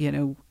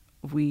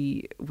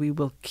we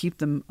will keep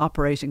them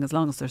operating as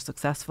long as they're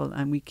successful,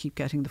 and we keep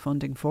getting the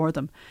funding for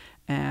them.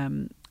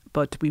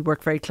 But we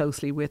work very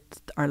closely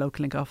with our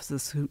Local Link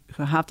offices who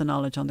have the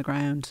knowledge on the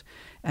ground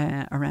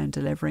around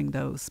delivering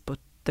those. But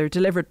they're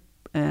delivered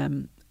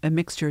a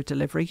mixture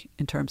delivery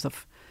in terms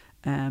of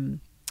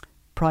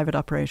private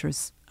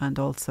operators and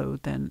also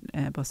then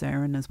Bus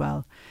Ireland as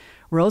well.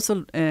 We're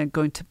also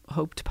going to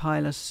hope to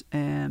pilot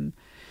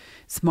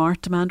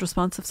smart demand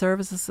responsive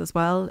services as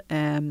well,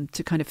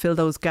 to kind of fill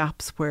those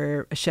gaps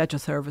where a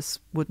scheduled service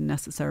wouldn't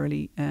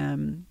necessarily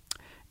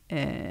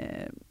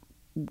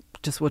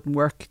just wouldn't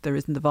work. There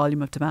isn't the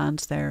volume of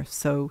demand there.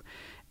 So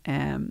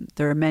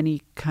there are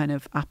many kind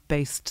of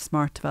app-based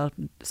smart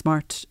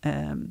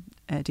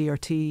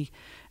DRT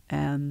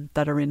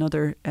that are in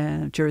other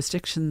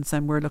jurisdictions,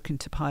 and we're looking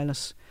to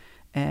pilot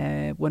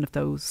one of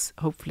those,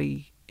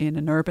 hopefully in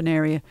an urban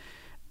area,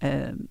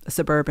 a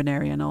suburban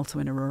area, and also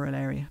in a rural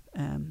area.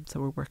 So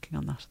we're working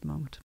on that at the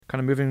moment. Kind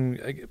of moving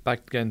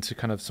back again to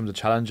kind of some of the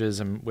challenges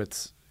and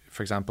with,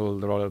 for example,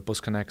 the role of Bus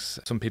Connects.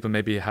 Some people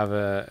maybe have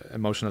a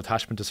emotional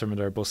attachment to some of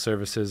their bus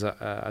services,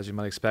 as you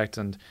might expect,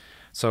 and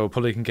so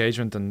public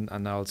engagement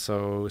and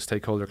also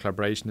stakeholder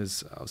collaboration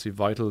is obviously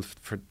vital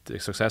for the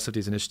success of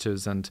these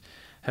initiatives. And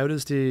how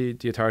does the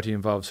authority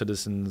involve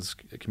citizens,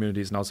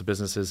 communities and also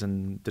businesses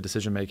in the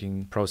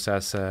decision-making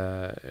process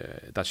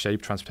that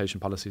shape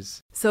transportation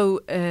policies? So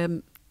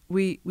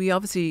we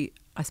obviously,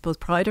 I suppose,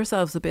 pride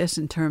ourselves a bit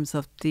in terms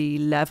of the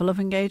level of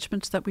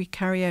engagement that we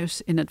carry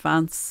out in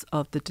advance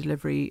of the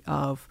delivery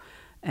of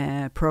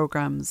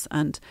programmes,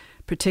 and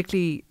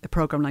particularly a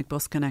programme like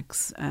Bus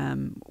Connects,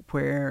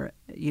 where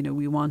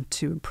we want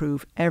to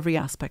improve every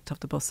aspect of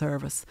the bus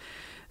service.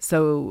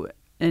 So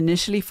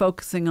initially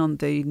focusing on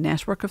the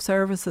network of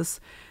services,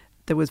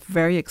 there was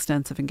very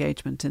extensive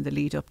engagement in the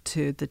lead up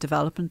to the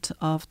development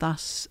of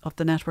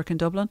the network in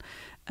Dublin.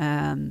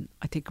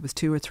 I think it was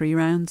 2 or 3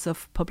 rounds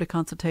of public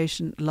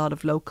consultation, a lot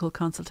of local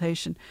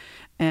consultation,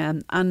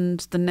 and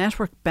the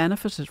network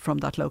benefited from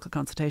that local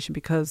consultation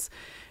because,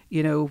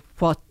 you know,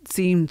 what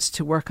seemed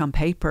to work on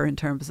paper in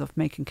terms of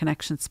making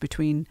connections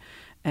between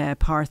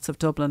parts of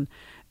Dublin,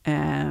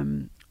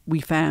 we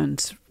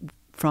found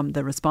from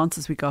the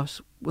responses we got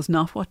was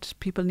not what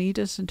people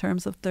needed in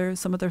terms of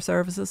some of their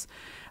services.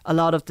 A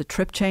lot of the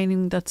trip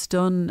chaining that's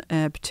done,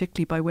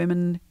 particularly by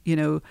women, you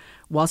know,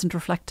 wasn't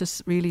reflected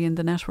really in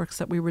the networks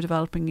that we were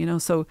developing, you know.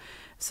 So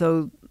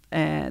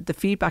the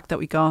feedback that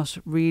we got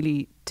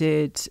really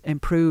did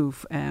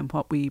improve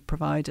what we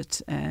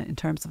provided in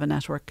terms of a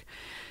network.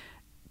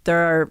 There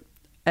are,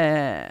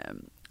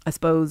 I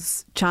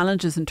suppose,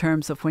 challenges in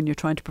terms of when you're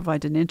trying to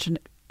provide an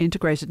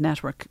integrated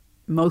network.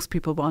 Most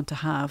people want to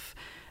have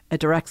a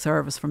direct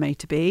service from A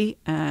to B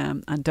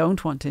and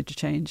don't want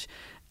interchange.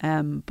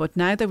 But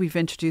now that we've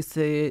introduced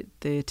the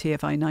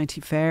TFI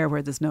 90 fare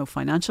where there's no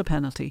financial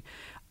penalty,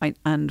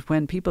 and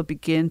when people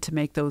begin to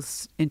make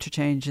those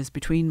interchanges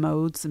between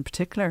modes in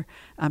particular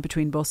and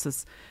between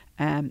buses,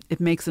 it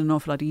makes it an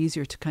awful lot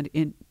easier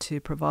to to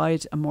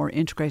provide a more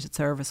integrated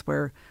service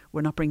where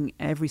we're not bringing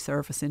every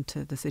service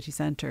into the city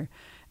centre.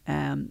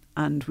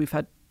 And we've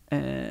had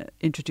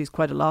introduced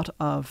quite a lot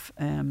of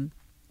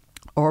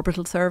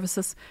orbital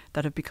services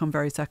that have become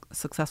very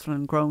successful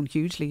and grown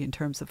hugely in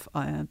terms of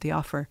the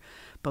offer,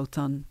 both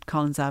on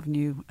Collins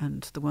Avenue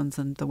and the ones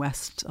in the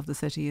west of the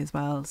city as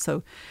well.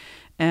 So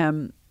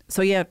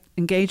yeah,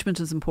 engagement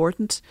is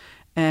important,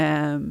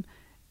 and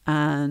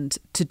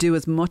to do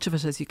as much of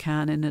it as you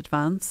can in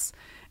advance.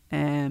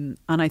 And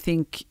I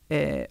think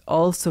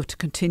also to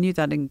continue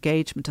that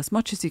engagement as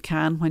much as you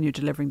can when you're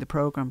delivering the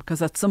programme,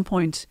 because at some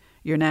point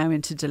you're now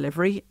into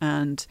delivery,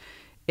 and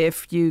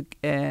if you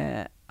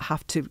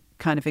have to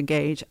kind of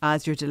engage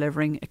as you're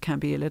delivering, it can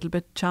be a little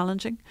bit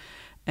challenging.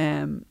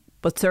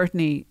 But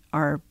certainly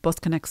our Bus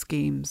Connect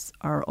schemes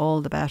are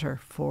all the better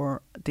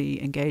for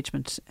the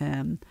engagement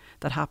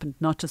that happened,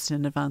 not just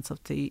in advance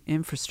of the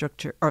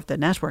infrastructure or of the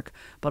network,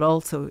 but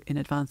also in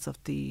advance of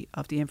the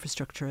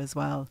infrastructure as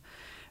well.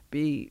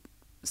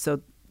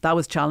 So that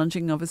was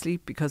challenging, obviously,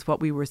 because what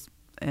we were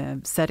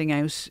setting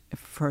out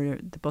for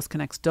the Bus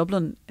Connect's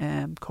Dublin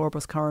core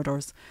bus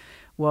corridors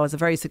was a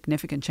very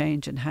significant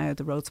change in how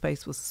the road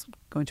space was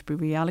going to be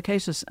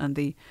reallocated and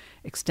the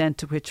extent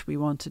to which we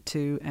wanted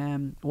to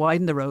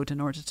widen the road in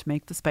order to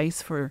make the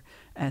space for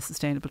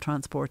sustainable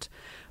transport.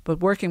 But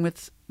working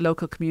with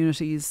local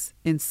communities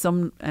in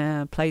some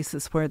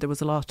places where there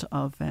was a lot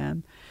of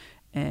I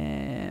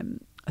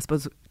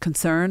suppose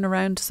concern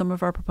around some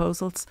of our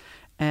proposals,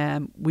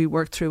 we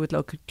worked through with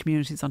local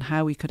communities on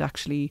how we could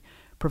actually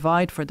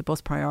provide for the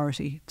bus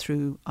priority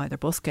through either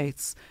bus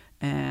gates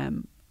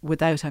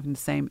without having the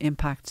same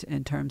impact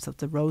in terms of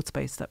the road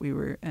space that we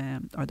were,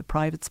 or the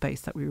private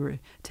space that we were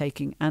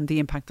taking, and the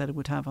impact that it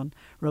would have on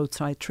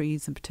roadside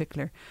trees in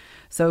particular.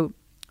 So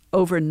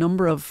over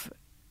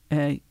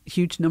a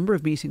huge number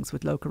of meetings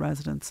with local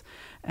residents,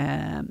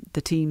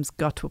 the teams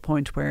got to a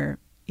point where,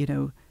 you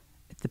know,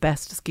 the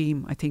best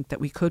scheme I think that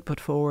we could put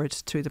forward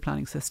through the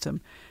planning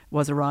system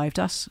was arrived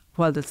at.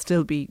 While there'll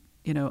still be,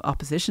 you know,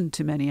 opposition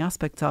to many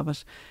aspects of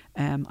it,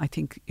 I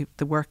think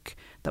the work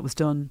that was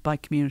done by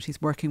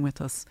communities working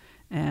with us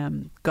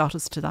got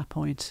us to that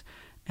point.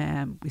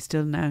 We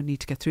still now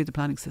need to get through the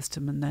planning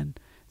system and then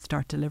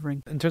start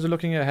delivering. In terms of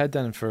looking ahead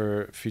then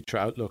for future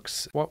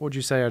outlooks, what would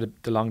you say are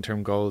the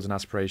long-term goals and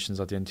aspirations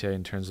of the NTA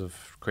in terms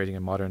of creating a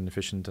modern,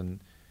 efficient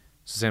and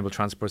sustainable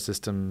transport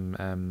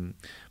system,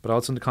 but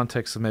also in the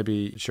context of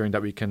maybe ensuring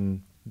that we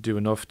can do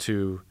enough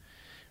to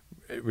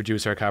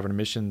reduce our carbon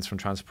emissions from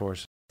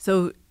transport?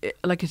 So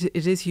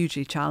it is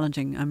hugely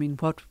challenging. I mean,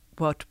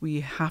 what we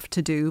have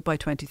to do by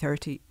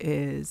 2030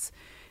 is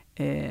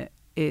I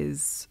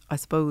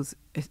suppose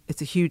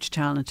it's a huge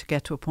challenge to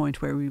get to a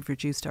point where we've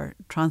reduced our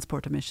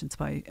transport emissions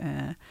by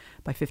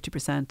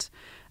 50%.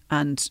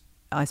 And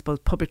I suppose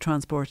public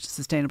transport,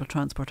 sustainable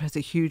transport, has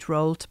a huge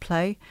role to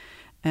play.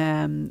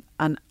 And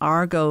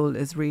our goal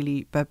is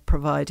really by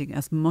providing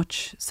as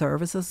much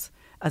services,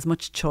 as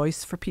much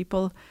choice for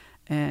people,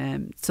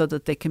 so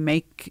that they can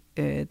make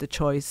the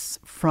choice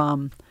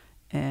from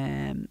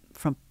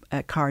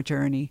a car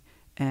journey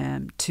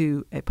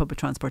to a public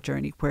transport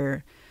journey,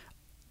 where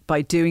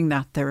by doing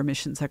that their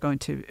emissions are going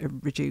to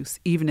reduce,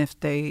 even if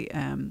they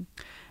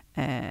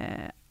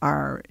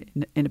are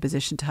in a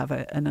position to have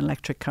an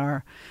electric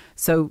car.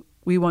 So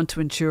we want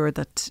to ensure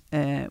that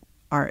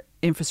our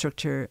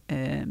infrastructure,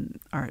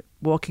 our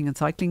walking and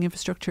cycling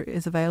infrastructure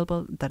is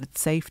available, that it's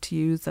safe to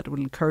use, that it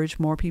will encourage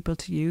more people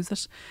to use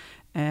it,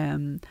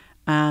 and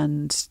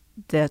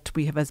that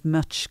we have as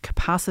much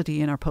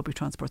capacity in our public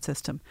transport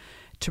system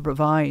to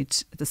provide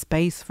the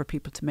space for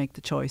people to make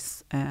the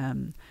choice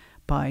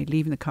by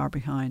leaving the car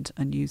behind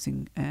and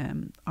using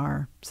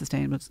our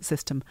sustainable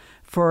system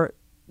for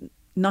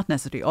not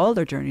necessarily all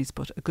their journeys,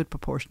 but a good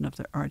proportion of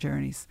our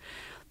journeys.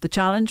 The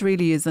challenge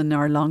really is in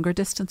our longer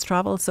distance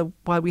travel. So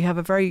while we have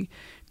a very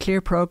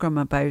clear programme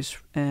about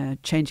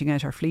changing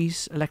out our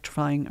fleet,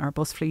 electrifying our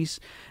bus fleet,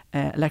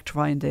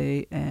 electrifying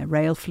the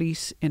rail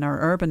fleet in our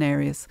urban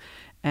areas,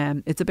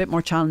 it's a bit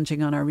more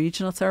challenging on our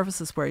regional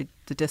services where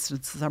the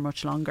distances are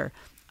much longer.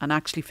 And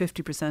actually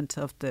 50%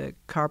 of the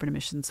carbon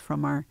emissions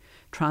from our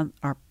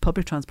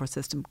public transport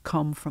system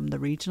come from the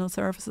regional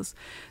services.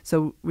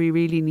 So we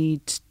really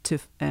need to...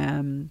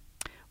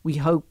 we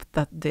hope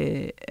that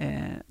the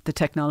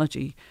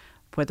technology,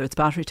 whether it's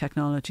battery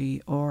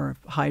technology or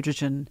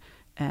hydrogen,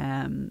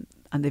 and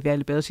the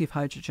availability of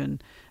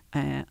hydrogen,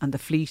 and the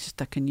fleet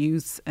that can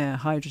use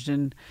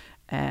hydrogen,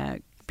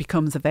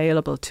 becomes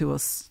available to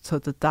us, so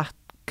that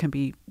can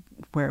be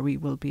where we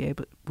will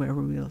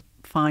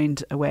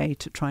find a way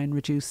to try and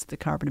reduce the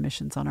carbon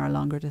emissions on our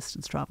longer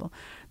distance travel.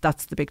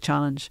 That's the big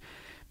challenge.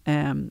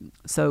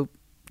 So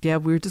yeah,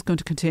 we're just going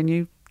to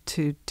continue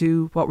to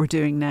do what we're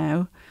doing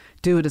now,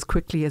 do it as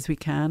quickly as we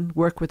can,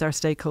 work with our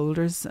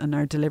stakeholders and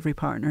our delivery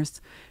partners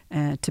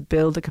to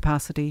build the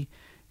capacity,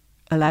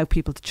 allow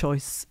people the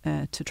choice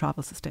to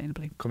travel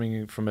sustainably.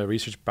 Coming from a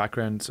research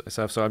background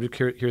myself, so I'm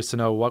curious to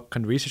know, what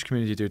can the research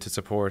community do to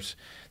support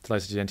the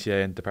likes of the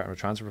NTA and Department of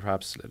Transport,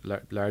 perhaps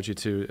largely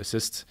to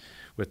assist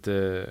with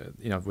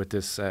with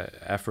this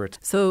effort?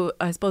 So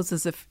I suppose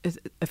there's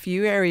a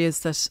few areas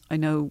that I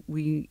know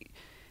we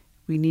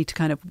need to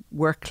kind of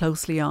work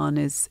closely on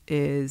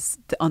is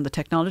on the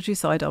technology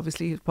side.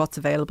 Obviously, what's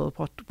available,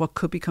 what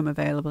could become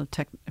available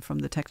from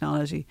the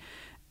technology.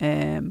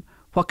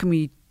 What can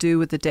we do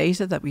with the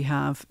data that we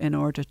have in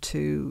order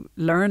to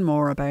learn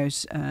more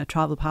about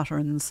travel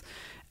patterns?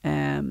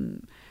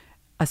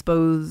 I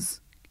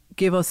suppose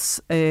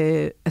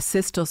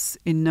assist us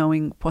in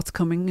knowing what's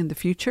coming in the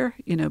future,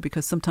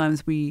 because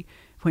sometimes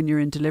when you're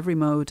in delivery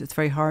mode, it's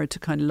very hard to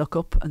kind of look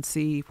up and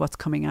see what's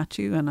coming at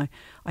you. And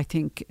I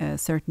think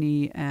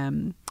certainly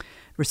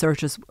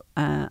researchers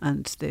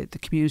and the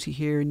community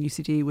here in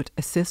UCD would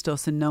assist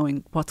us in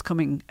knowing what's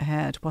coming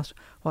ahead,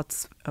 what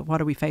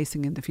are we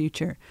facing in the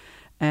future.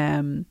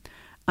 And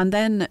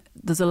then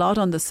there's a lot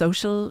on the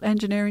social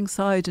engineering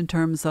side in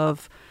terms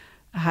of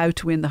how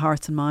to win the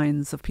hearts and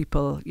minds of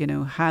people.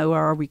 How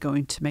are we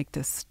going to make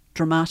this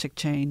dramatic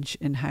change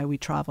in how we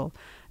travel?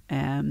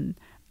 And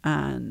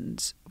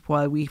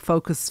while we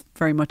focus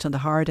very much on the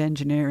hard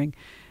engineering,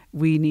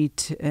 we need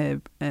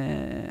to,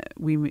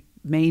 we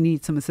may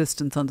need some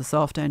assistance on the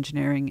soft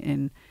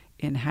engineering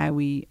in how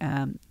we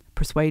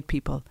persuade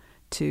people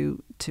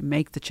to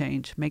make the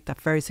change, make that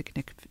very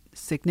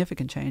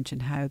significant change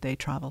in how they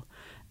travel,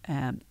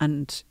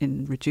 and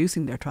in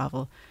reducing their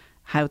travel,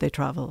 how they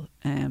travel,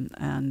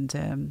 and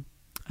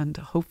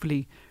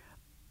hopefully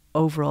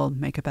overall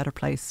make a better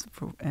place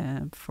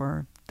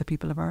for the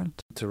people of Ireland.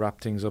 To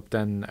wrap things up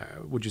then,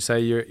 would you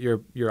say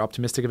you're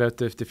optimistic about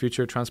the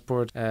future of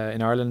transport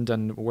in Ireland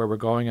and where we're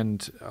going,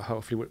 and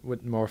hopefully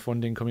with more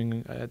funding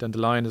coming down the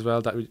line as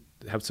well, that would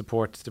help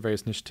support the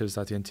various initiatives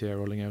that the NTA are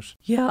rolling out?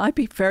 Yeah, I'd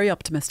be very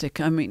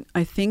optimistic. I mean,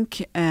 I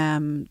think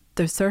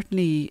there's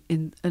certainly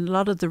in a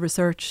lot of the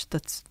research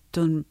that's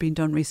been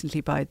done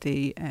recently by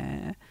the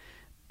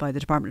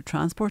Department of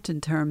Transport in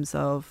terms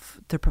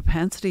of the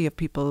propensity of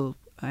people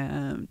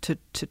to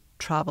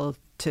travel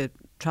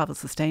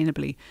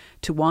sustainably,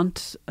 to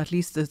want, at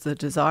least there's a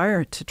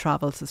desire to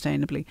travel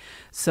sustainably.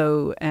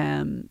 So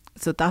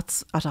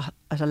that's at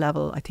a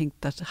level I think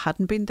that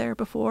hadn't been there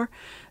before.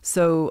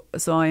 So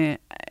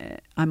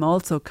I'm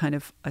also kind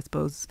of, I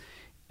suppose,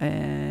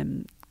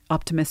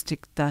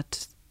 optimistic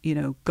that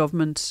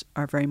government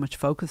are very much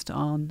focused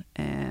on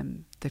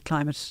the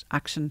climate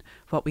action,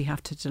 what we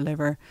have to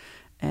deliver.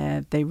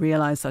 They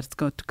realise that it's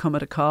going to come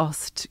at a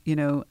cost,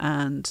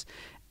 and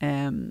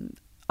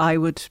I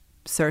would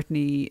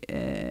certainly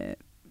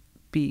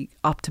be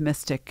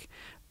optimistic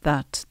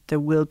that there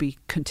will be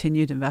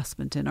continued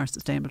investment in our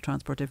sustainable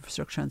transport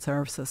infrastructure and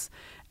services.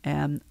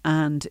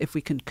 And if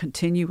we can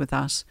continue with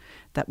that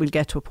we'll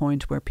get to a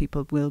point where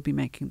people will be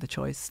making the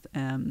choice,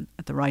 the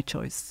right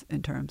choice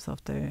in terms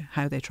of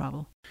how they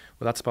travel.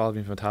 Well, that's all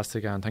been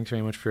fantastic, and thanks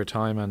very much for your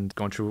time and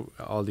going through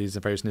all these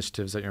various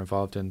initiatives that you're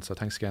involved in. So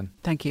thanks again.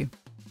 Thank you.